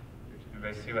 27th?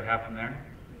 Anybody see what happened there?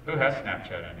 Who has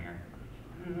Snapchat in here?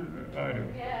 I do.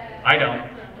 I don't.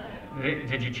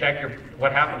 Did you check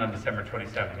what happened on December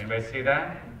 27th? Anybody see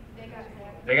that?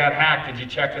 They got hacked. Did you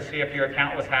check to see if your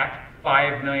account was hacked?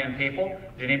 5 million people.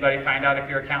 Did anybody find out if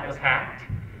your account was hacked?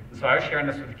 And so I was sharing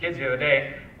this with the kids the other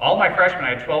day. All my freshmen,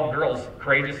 I had 12 girls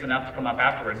courageous enough to come up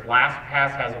afterwards.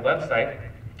 LastPass has a website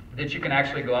that you can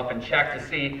actually go up and check to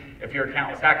see if your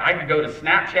account was hacked. I could go to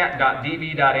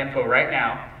snapchat.db.info right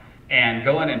now and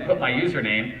go in and put my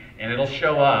username, and it'll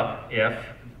show up if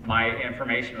my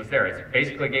information was there. It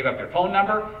basically gave up your phone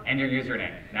number and your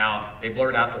username. Now, they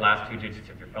blurred out the last 2 digits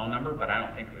of your phone number, but I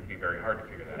don't think it would be very hard to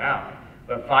figure that out.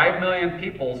 But 5 million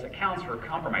people's accounts were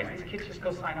compromised. These kids just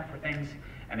go sign up for things,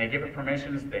 and they give it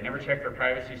permissions. They never check their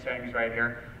privacy settings right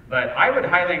here. But I would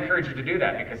highly encourage you to do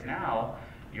that, because now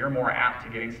you're more apt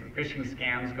to getting some phishing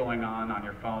scams going on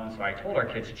your phone. So I told our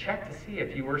kids, check to see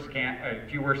if you were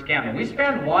scammed. And we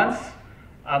spend once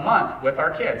a month with our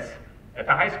kids at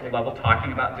the high school level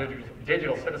talking about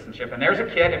digital citizenship. And there's a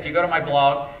kid, if you go to my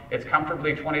blog, it's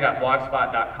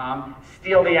comfortably20.blogspot.com.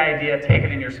 Steal the idea, take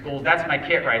it in your schools. That's my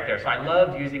kit right there. So I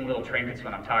loved using little trinkets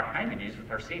when I'm talking. I even use it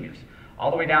with our seniors.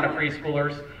 All the way down to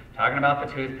preschoolers, talking about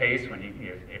the toothpaste. When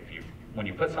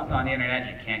you put something on the internet,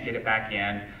 you can't get it back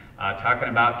in. Talking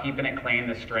about keeping it clean,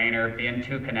 the strainer, being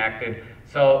too connected.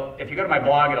 So if you go to my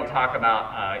blog, it'll talk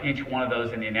about each one of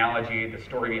those in the analogy, the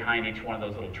story behind each one of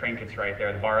those little trinkets right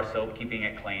there, the bar of soap, keeping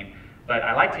it clean. But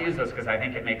I like to use those because I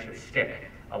think it makes it stick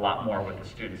a lot more with the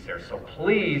students there. So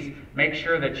please make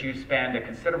sure that you spend a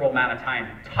considerable amount of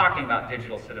time talking about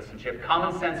digital citizenship.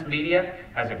 Common Sense Media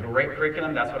has a great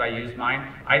curriculum. That's what I use mine.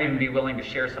 I'd even be willing to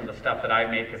share some of the stuff that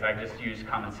I've made because I've just used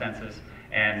Common Senses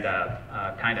and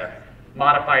kind of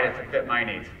modified it to fit my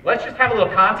needs. Let's just have a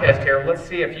little contest here. Let's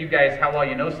see if you guys, how well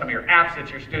you know some of your apps that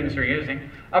your students are using.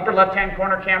 Upper left-hand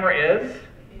corner camera is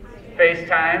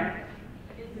FaceTime,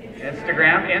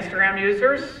 Instagram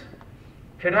users.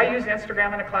 Could I use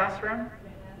Instagram in a classroom?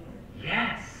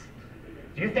 Yes.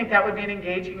 Do you think that would be an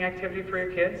engaging activity for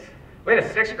your kids? We had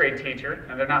a 6th grade teacher,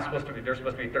 and they're supposed to be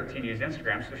 13 use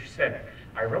Instagram, so she said,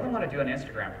 I really want to do an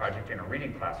Instagram project in a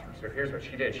reading classroom. So here's what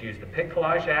she did. She used the Pic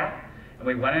Collage app, and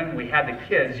we went in and we had the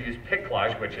kids use Pic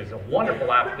Collage, which is a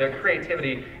wonderful app. Their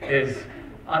creativity is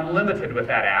unlimited with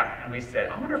that app. And we said,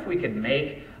 I wonder if we could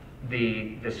make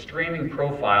the streaming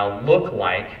profile look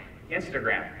like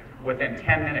Instagram. Within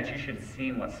 10 minutes, you should have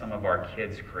seen what some of our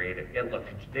kids created.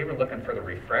 They were looking for the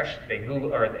refresh.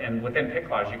 And within Pic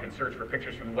Collage, you can search for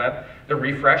pictures from the web. The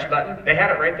refresh button, they had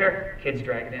it right there. Kids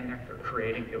drag it in there. They're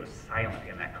creating. It was silent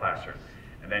in that classroom.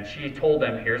 And then she told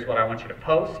them, here's what I want you to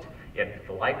post. You had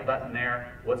the like button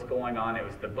there, what's going on. It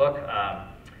was the book,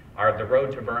 The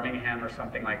Road to Birmingham or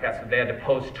something like that. So they had to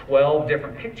post 12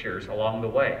 different pictures along the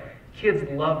way. Kids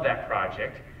love that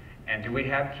project. And do we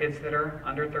have kids that are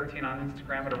under 13 on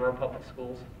Instagram at Aurora Public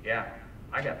Schools? Yeah,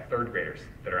 I got 3rd graders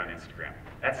that are on Instagram.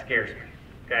 That scares me,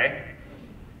 okay?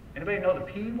 Anybody know the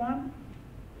P one?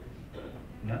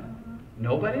 No?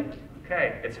 Nobody?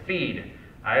 Okay, it's feed.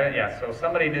 Yeah, so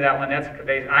somebody knew that one.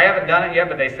 I haven't done it yet,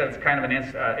 but they said it's kind of an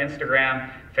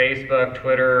Instagram, Facebook,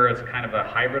 Twitter. It's kind of a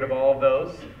hybrid of all of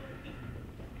those.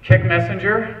 Kick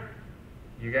Messenger.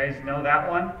 You guys know that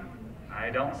one? I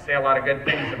don't say a lot of good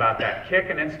things about that. Kick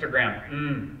and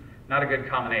Instagram, not a good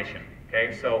combination.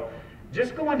 Okay, so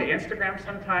just go into Instagram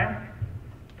sometime,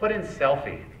 put in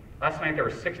selfie. Last night there were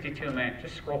 62 million.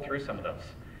 Just scroll through some of those.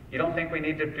 You don't think we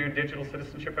need to do digital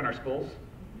citizenship in our schools?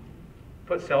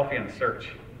 Put selfie in the search.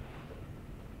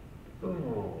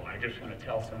 Ooh, I just want to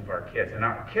tell some of our kids. And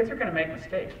our kids are going to make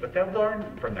mistakes, but they'll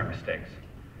learn from their mistakes.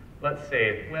 Let's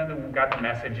see, we've got the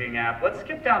messaging app. Let's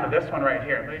skip down to this one right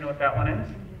here. Anybody know what that one is?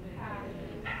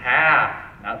 Path.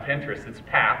 Not Pinterest, it's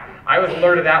Path. I was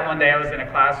alerted that one day. I was in a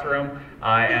classroom,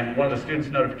 and one of the students'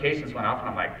 notifications went off, and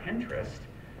I'm like, Pinterest?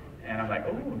 And I'm like,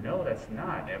 oh, no, that's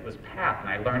not. It was Path, and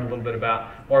I learned a little bit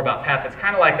more about Path. It's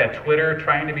kind of like a Twitter,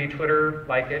 trying to be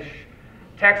Twitter-like-ish.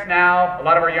 Text Now, a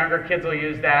lot of our younger kids will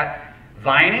use that.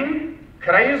 Vining?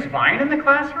 Could I use Vine in the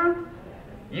classroom?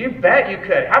 You bet you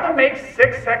could. How about make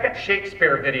 6-second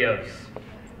Shakespeare videos?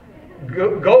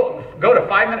 Go to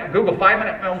 5-minute, Google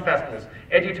 5-minute film festivals.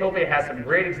 Edutopia has some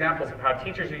great examples of how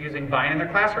teachers are using Vine in their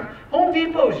classroom. Home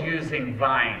Depot's using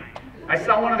Vine. I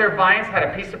saw one of their vines had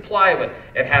a piece of plywood.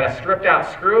 It had a stripped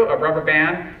out screw, a rubber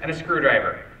band, and a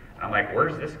screwdriver. And I'm like,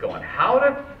 where's this going? How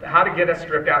to get a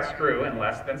stripped out screw in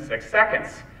less than 6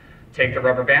 seconds. Take the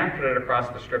rubber band, put it across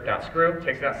the stripped out screw,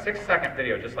 takes out 6-second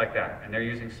video just like that. And they're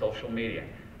using social media.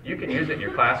 You can use it in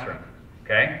your classroom,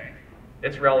 okay?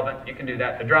 It's relevant. You can do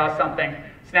that. To draw something.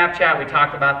 Snapchat, we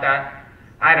talked about that.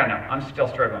 I don't know. I'm still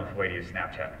struggling with the way to use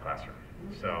Snapchat in the classroom.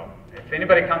 So if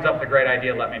anybody comes up with a great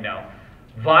idea, let me know.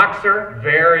 Voxer,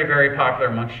 very, very popular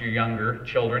amongst your younger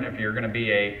children. If you're going to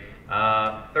be a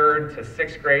 3rd to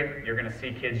 6th grade, you're going to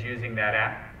see kids using that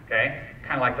app, okay?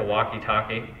 Kind of like the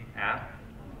walkie-talkie app.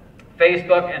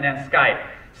 Facebook, and then Skype.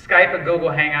 Skype and Google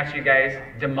Hangouts, you guys,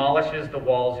 demolishes the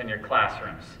walls in your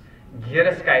classrooms. Get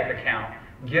a Skype account.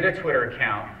 Get a Twitter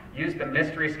account. Use the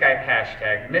mystery Skype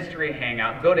hashtag, mystery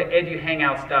hangout. Go to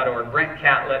eduhangouts.org. Brent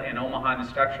Catlett in Omaha,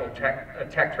 instructional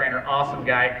tech trainer, awesome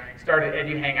guy, started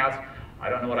Edu Hangouts. I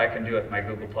don't know what I can do with my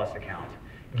Google Plus account.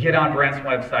 Get on Brent's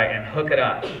website and hook it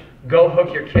up. Go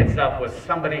hook your kids up with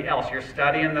somebody else. You're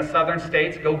studying the southern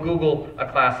states, go Google a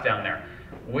class down there.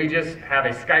 We just have a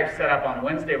Skype set up on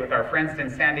Wednesday with our friends in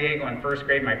San Diego in 1st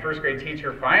grade. My 1st grade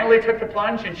teacher finally took the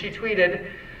plunge and she tweeted,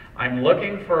 I'm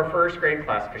looking for a 1st grade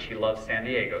class because she loves San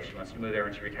Diego. She wants to move there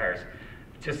when she retires,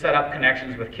 to set up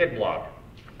connections with KidBlog.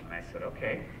 And I said,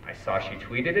 okay. I saw she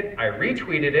tweeted it. I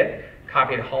retweeted it,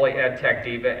 copied Holly EdTech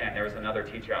Diva, and there was another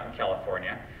teacher out in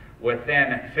California.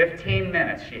 Within 15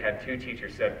 minutes, she had 2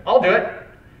 teachers said, I'll do it.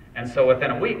 And so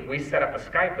within a week, we set up a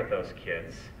Skype with those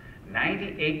kids.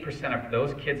 98% of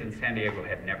those kids in San Diego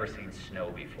had never seen snow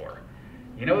before.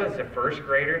 You know, as a 1st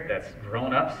grader that's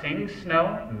grown up seeing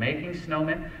snow, making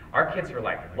snowmen, our kids were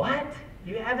like, what?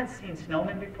 You haven't seen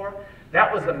snowmen before?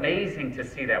 That was amazing to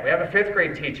see that. We have a 5th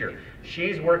grade teacher.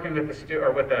 She's working with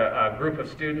a group of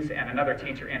students and another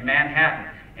teacher in Manhattan,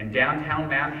 in downtown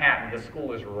Manhattan. The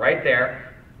school is right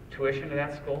there. Tuition to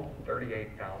that school,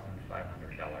 $38,500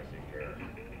 a year.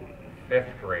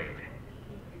 5th grade.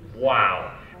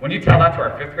 Wow. When you tell that to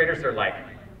our 5th graders, they're like,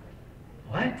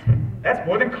 what? That's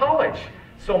more than college.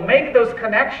 So make those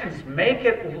connections. Make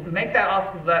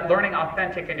that learning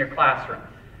authentic in your classroom.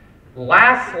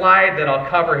 Last slide that I'll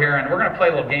cover here, and we're going to play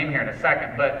a little game here in a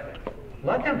second, but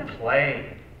let them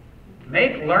play.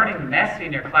 Make learning messy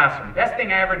in your classroom. Best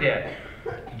thing I ever did.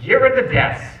 Get rid of the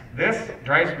desks. This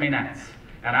drives me nuts,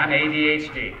 and I'm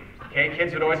ADHD. Okay,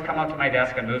 kids would always come up to my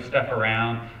desk and move stuff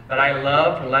around, but I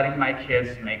loved letting my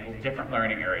kids make different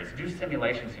learning areas. Do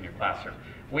simulations in your classroom.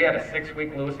 We had a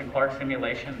 6-week Lewis and Clark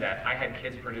simulation that I had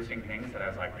kids producing things that I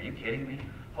was like, are you kidding me?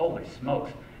 Holy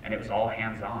smokes. And it was all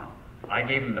hands-on. I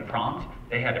gave them the prompt.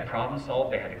 They had to problem solve.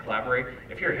 They had to collaborate.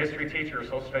 If you're a history teacher or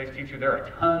social studies teacher, there are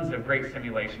tons of great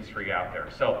simulations for you out there.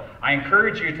 So I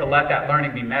encourage you to let that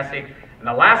learning be messy. And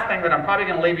the last thing that I'm probably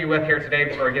going to leave you with here today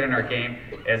before we get in our game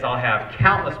is I'll have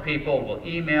countless people will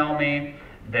email me.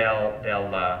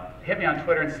 They'll hit me on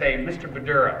Twitter and say, Mr.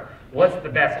 Badura, what's the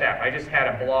best app? I just had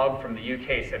a blog from the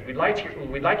UK said, we'd like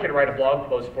you to write a blog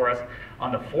post for us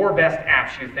on the 4 best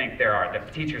apps you think there are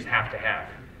that teachers have to have.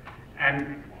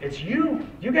 And it's you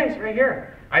guys right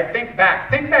here. Think back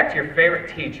to your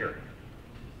favorite teacher.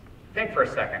 Think for a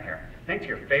second here. Think to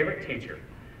your favorite teacher.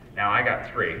 Now I got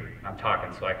 3. I'm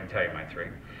talking so I can tell you my 3.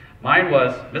 Mine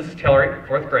was Mrs. Tillery,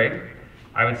 4th grade.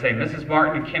 I would say Mrs.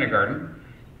 Martin in kindergarten.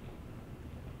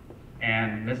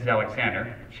 And Mrs.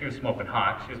 Alexander. She was smoking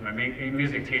hot. She was my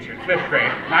music teacher in 5th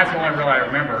grade. That's the only real I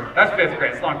remember. That's 5th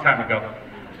grade. It's a long time ago.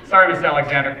 Sorry, Miss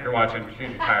Alexander, if you're watching. She's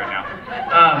retired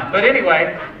now. But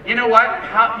anyway, you know what?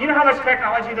 You know how much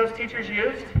technology those teachers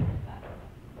used?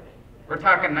 We're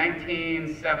talking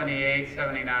 1978,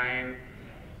 79,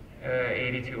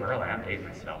 82. Early, I'm dating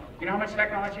myself. You know how much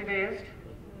technology they used?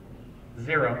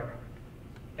 0.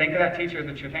 Think of that teacher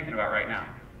that you're thinking about right now.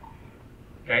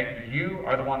 Okay? You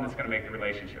are the one that's going to make the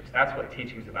relationships. That's what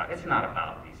teaching's about. It's not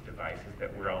about these devices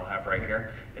that we all have right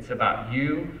here. It's about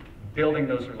you building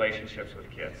those relationships with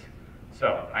kids.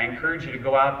 So I encourage you to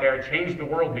go out there, change the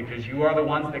world, because you are the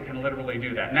ones that can literally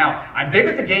do that. Now, I'm big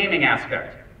with the gaming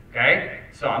aspect. Okay?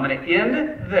 So I'm going to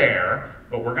end there,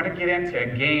 but we're going to get into a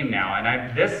game now. And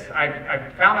I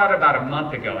found out about a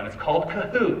month ago, and it's called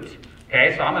Kahoot.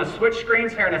 Okay? So I'm going to switch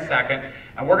screens here in a second,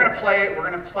 and we're going to play a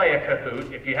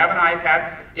Kahoot. If you have an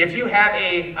iPad, if you have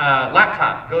a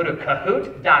laptop, go to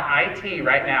kahoot.it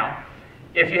right now.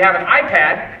 If you have an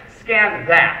iPad, scan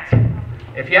that.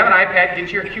 If you have an iPad, get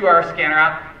your QR scanner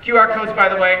out. QR codes, by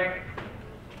the way,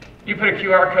 you put a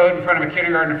QR code in front of a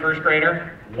kindergarten or first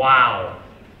grader. Wow.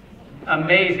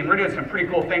 Amazing. We're doing some pretty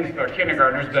cool things with our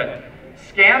kindergartners, but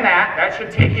scan that. That should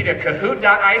take you to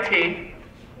kahoot.it.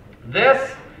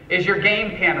 This is your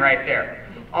game pin right there.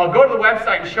 I'll go to the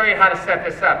website and show you how to set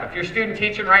this up. If you're student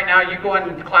teaching right now, you go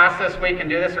into class this week and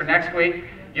do this, or next week,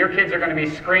 your kids are going to be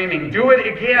screaming, "Do it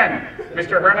again!"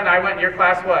 Mr. Herman, I went in your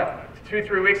class, what,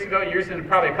 2-3 weeks ago, you're using it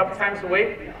probably a couple times a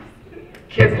week.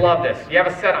 Kids love this. You have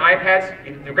a set of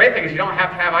iPads. The great thing is you don't have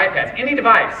to have iPads. Any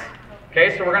device.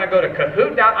 Okay, so we're going to go to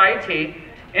kahoot.it,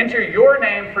 enter your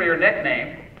name for your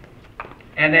nickname,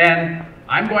 and then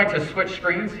I'm going to switch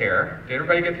screens here. Did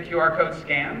everybody get the QR code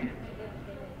scanned?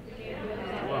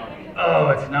 Oh,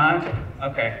 it's not?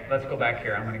 Okay, let's go back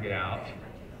here. I'm going to get out.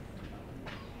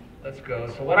 Let's go.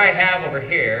 So what I have over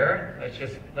here,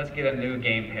 let's get a new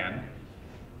game pin.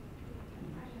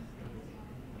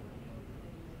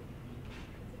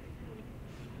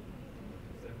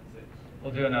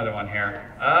 We'll do another one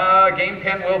here. Game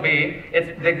pin will be,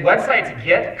 the website's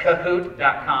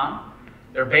getkahoot.com.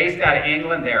 They're based out of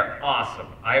England. They're awesome.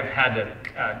 I've had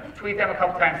to tweet them a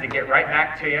couple times to get right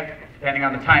back to you, depending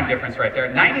on the time difference right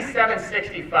there.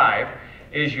 9765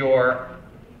 is your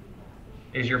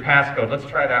passcode. Let's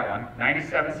try that one.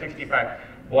 9765.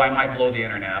 Boy, I might blow the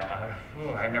internet up.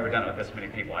 I've never done it with this many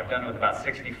people. I've done it with about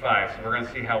 65, so we're going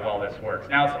to see how well this works.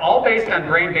 Now, it's all based on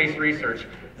brain-based research.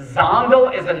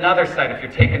 Zondle is another site, if you're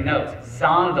taking notes.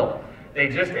 Zondle. They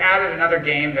just added another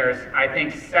game. There's, I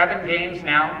think, 7 games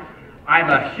now. I'm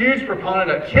a huge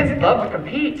proponent of, kids love to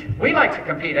compete. We like to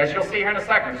compete, as you'll see here in a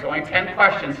second. There's only 10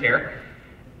 questions here.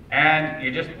 And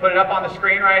you just put it up on the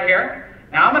screen right here.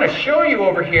 Now, I'm going to show you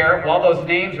over here, while those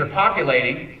names are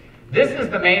populating, this is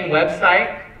the main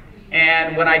website.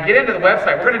 And when I get into the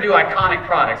website, we're going to do iconic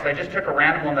products. I just took a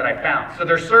random one that I found. So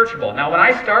they're searchable. Now, when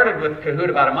I started with Kahoot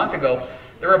about a month ago,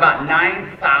 there were about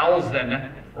 9,000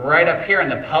 right up here in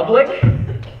the public.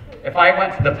 If I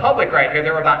went to the public right here,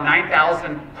 there were about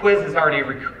 9,000 quizzes already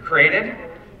created.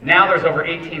 Now there's over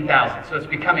 18,000. So it's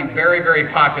becoming very, very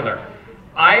popular.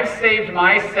 I've saved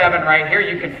my 7 right here.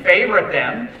 You can favorite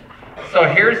them. So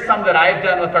here's some that I've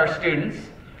done with our students.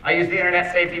 I use the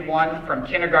Internet Safety one from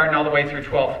kindergarten all the way through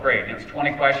 12th grade. And it's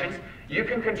 20 questions. You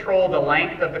can control the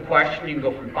length of the question. You can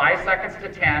go from 5 seconds to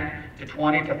 10 to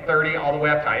 20 to 30, all the way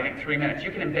up to, I think, 3 minutes.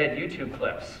 You can embed YouTube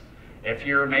clips. If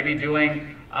you're maybe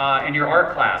doing in your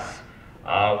art class,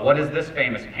 what is this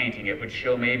famous painting? It would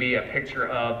show maybe a picture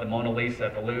of the Mona Lisa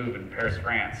at the Louvre in Paris,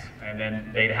 France. And then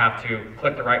they'd have to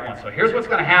click the right one. So here's what's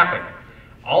going to happen.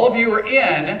 All of you are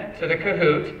in to the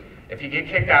Kahoot. If you get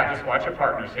kicked out, just watch your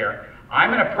partners here. I'm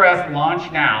going to press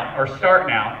launch now, or start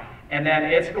now, and then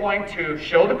it's going to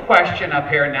show the question up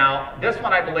here. Now, this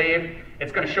one, I believe,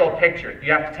 it's going to show a picture.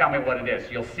 You have to tell me what it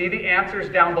is. You'll see the answers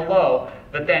down below,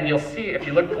 but then you'll see, if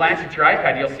you glance at your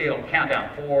iPad, you'll see it'll count down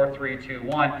 4, 3, 2,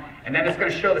 1, and then it's going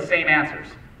to show the same answers.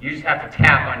 You just have to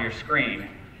tap on your screen.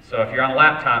 So if you're on a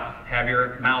laptop, have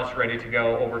your mouse ready to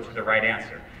go over to the right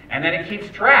answer. And then it keeps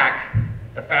track.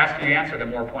 The faster you answer, the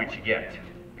more points you get.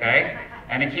 Okay?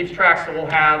 And it keeps track, so we'll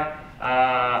have,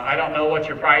 I don't know what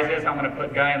your prize is. I'm going to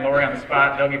put Guy and Lori on the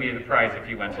spot. They'll give you the prize if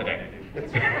you win today.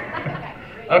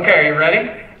 Okay, are you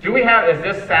ready? Do we have, is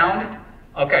this sound?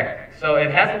 Okay, so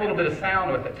it has a little bit of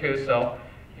sound with it too, so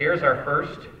here's our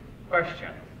first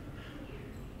question.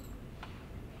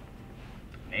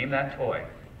 Name that toy.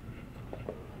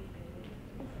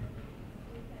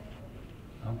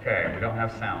 Okay, we don't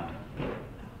have sound.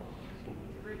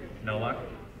 No luck?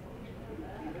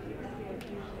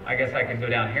 I guess I could go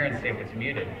down here and see if it's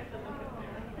muted.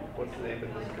 What's the name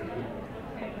of this Kahoot?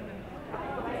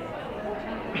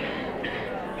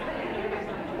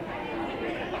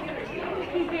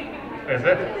 Is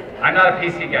it? I'm not a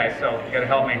PC guy, so you gotta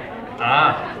help me.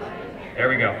 Ah, there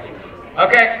we go.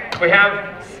 Okay, we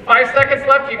have 5 seconds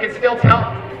left. You can still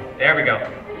tell. There we go.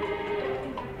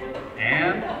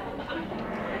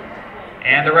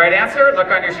 And the right answer, look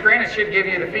on your screen. It should give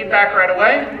you the feedback right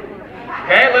away.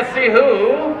 Okay, let's see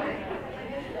who.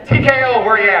 TKO,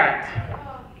 where you at?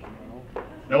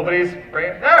 Nobody's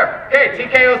right there. Okay,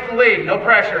 TKO's the lead. No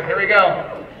pressure. Here we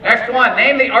go. Next one.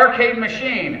 Name the arcade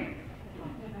machine.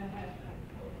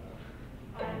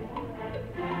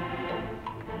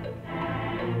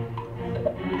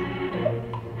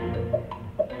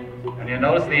 And you'll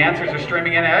notice the answers are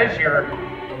streaming in as you're.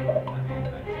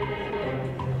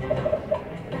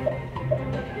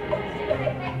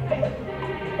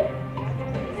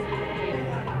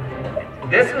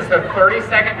 This is the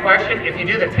 30-second question. If you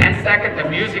do the 10-second, the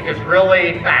music is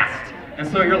really fast. And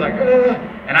so you're like, ugh.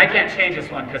 And I can't change this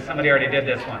one because somebody already did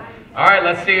this one. All right,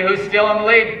 let's see who's still in the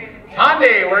lead.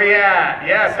 Hondi, where you at?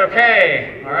 Yes,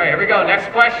 okay. All right, here we go.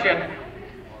 Next question.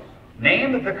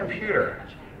 Name the computer.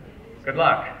 Good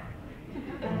luck.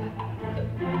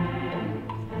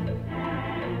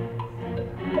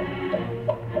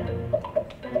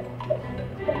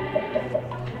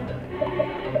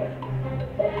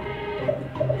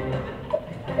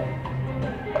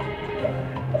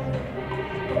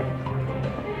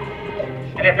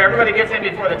 And if everybody gets in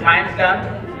before the time's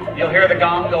done, you'll hear the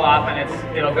gong go off and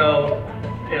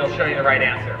it'll show you the right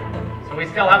answer. So we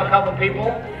still have a couple people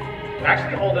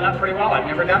actually holding up pretty well. I've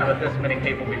never done it with this many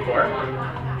people before.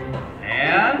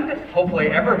 And hopefully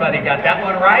everybody got that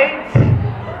one right.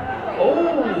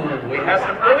 Oh, we have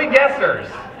some early guessers.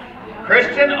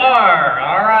 Christian R.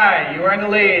 All right, you are in the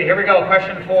lead. Here we go,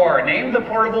 question 4. Name the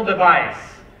portable device.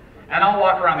 And I'll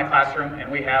walk around the classroom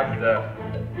and we have the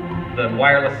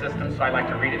wireless system, so I like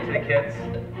to read it to the kids.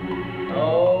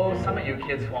 Oh, some of you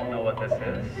kids won't know what this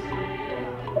is.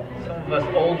 Some of us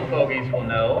old fogies will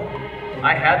know.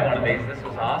 I had one of these. This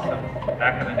was awesome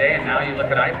back in the day, and now you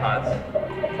look at iPods.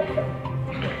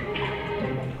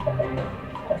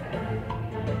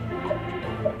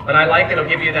 But I like it'll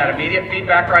give you that immediate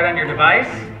feedback right on your device.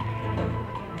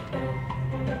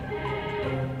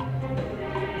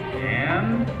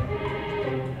 And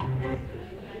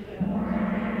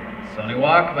Sony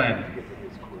Walkman.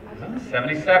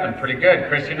 77, pretty good.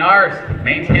 Christian R's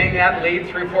maintaining that lead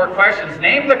through 4 questions.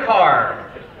 Name the car.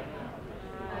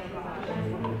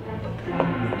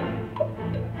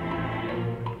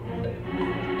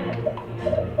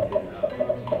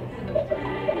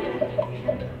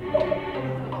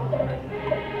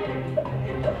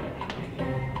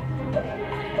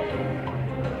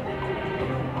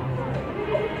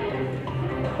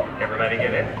 Everybody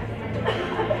get it?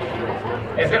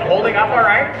 Is it holding up all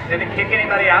right? Did it kick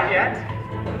anybody out yet?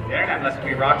 The internet must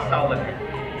be rock solid.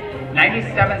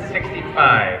 9765.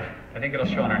 I think it'll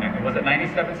show on our neck. Was it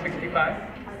 9765?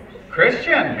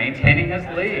 Christian, maintaining his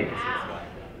lead.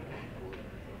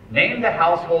 Name the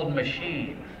household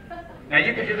machine. Now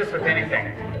you can do this with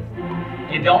anything.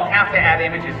 You don't have to add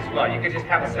images as well. You could just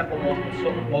have a simple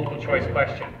multiple choice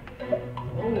question.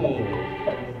 Ooh.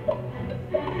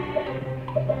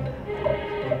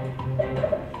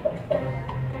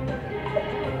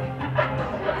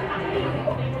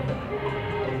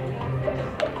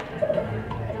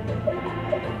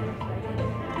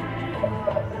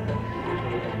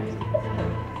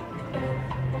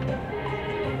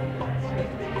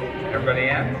 Everybody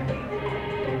in?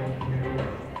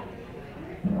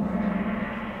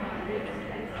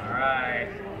 All right.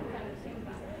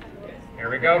 Here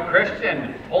we go.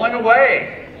 Christian, pulling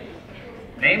away.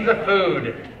 Name the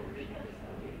food.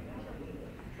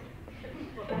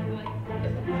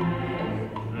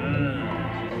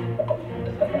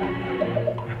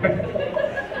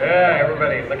 Yeah,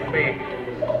 everybody, look at me.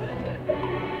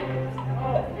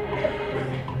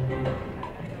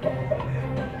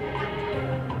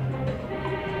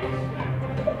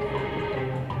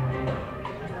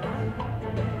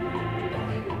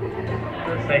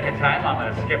 For the sake of time, I'm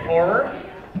going to skip forward.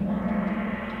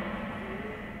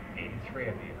 83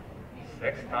 of you.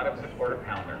 6 thought it was a quarter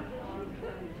pounder.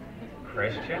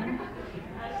 Christian,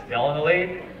 still in the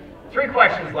lead. 3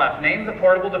 questions left. Name the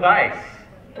portable device.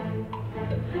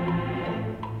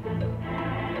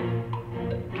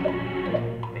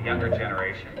 The younger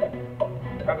generation.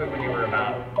 Probably when you were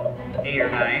about 8 or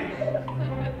 9.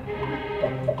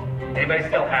 Anybody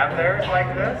still have theirs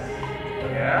like this?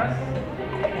 Yes?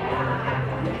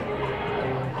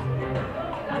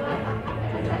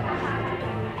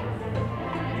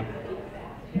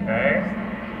 Okay.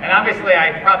 And obviously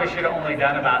I probably should have only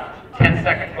done about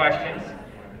 10-second questions.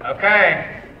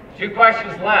 Okay. 2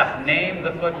 questions left. Name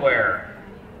the footwear.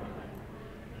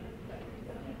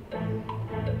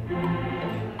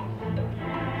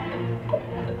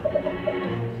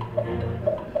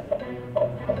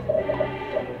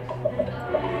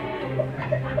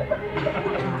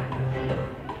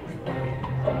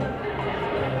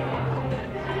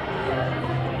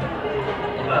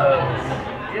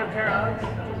 Uggs?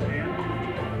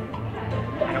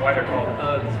 I know why they're called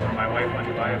Uggs when my wife went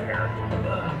to buy a pair.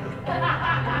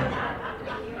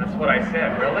 That's what I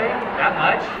said. Really? That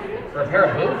much? For a pair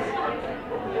of boots?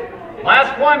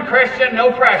 Last one, Christian,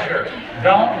 no pressure.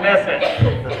 Don't miss it.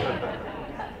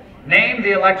 Name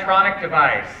the electronic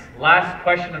device. Last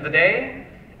question of the day,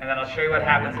 and then I'll show you what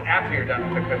happens after you're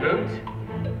done with the Kahoot.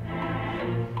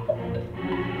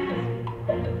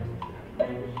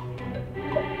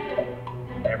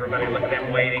 Everybody look at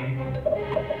them waiting.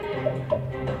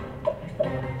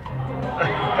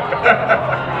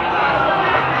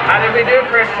 How did we do,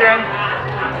 Christian?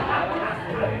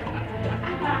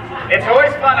 It's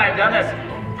always fun. I've done this.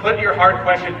 Put your hard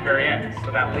question at the very end,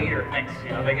 so that leader thinks,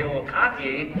 you know, they get a little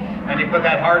cocky, and you put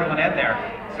that hard one in there.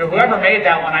 So whoever made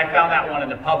that one, I found that one in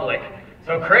the public.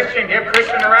 So Christian, give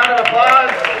Christian a round of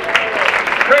applause.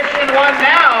 Christian won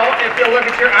now. If you'll look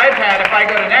at your iPad, if I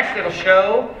go to next, it'll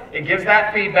show. It gives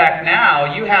that feedback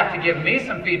now. You have to give me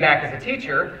some feedback as a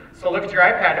teacher. So look at your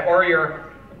iPad or your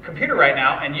computer right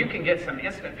now, and you can get some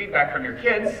instant feedback from your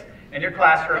kids in your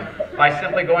classroom by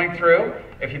simply going through.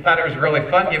 If you thought it was really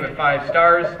fun, give it 5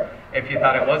 stars. If you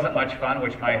thought it wasn't much fun,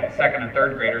 which my second and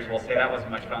third graders will say that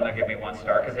wasn't much fun, they'll give me 1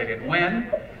 star because they didn't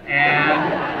win.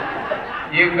 And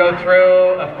you can go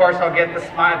through. Of course, I'll get the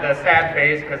sad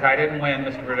face because I didn't win,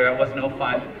 Mr. Badura. It was no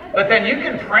fun. But then you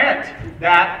can print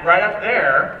that right up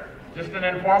there. Just an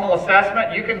informal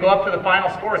assessment. You can go up to the final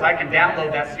scores. I can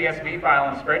download that CSV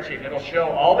file in a spreadsheet. And it'll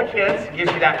show all the kids. It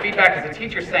gives you that feedback as a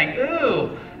teacher saying,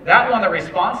 ooh, that one, the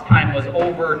response time was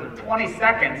over 20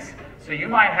 seconds. So you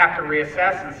might have to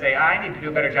reassess and say, I need to do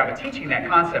a better job of teaching that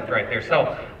concept right there.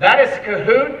 So that is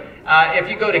Kahoot. If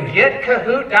you go to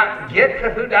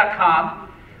getkahoot.com,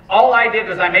 all I did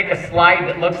was I make a slide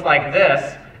that looks like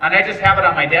this, and I just have it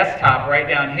on my desktop right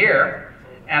down here,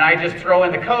 and I just throw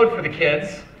in the code for the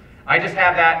kids. I just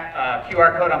have that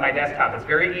QR code on my desktop. It's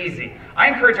very easy. I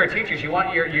encourage our teachers,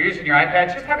 you're using your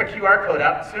iPads, just have a QR code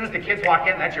up. As soon as the kids walk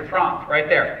in, that's your prompt right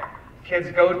there.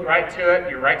 Kids go right to it.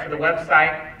 You're right to the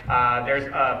website. There's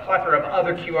a plethora of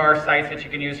other QR sites that you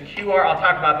can use. I'll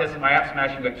talk about this in my app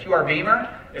smashing, but QR Beamer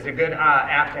is a good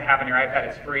app to have on your iPad.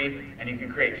 It's free, and you can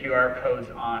create QR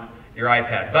codes on your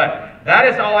iPad. But that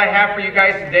is all I have for you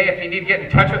guys today. If you need to get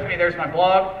in touch with me, there's my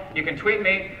blog. You can tweet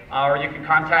me, or you can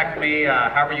contact me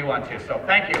however you want to. So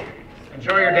thank you.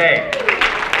 Enjoy your day.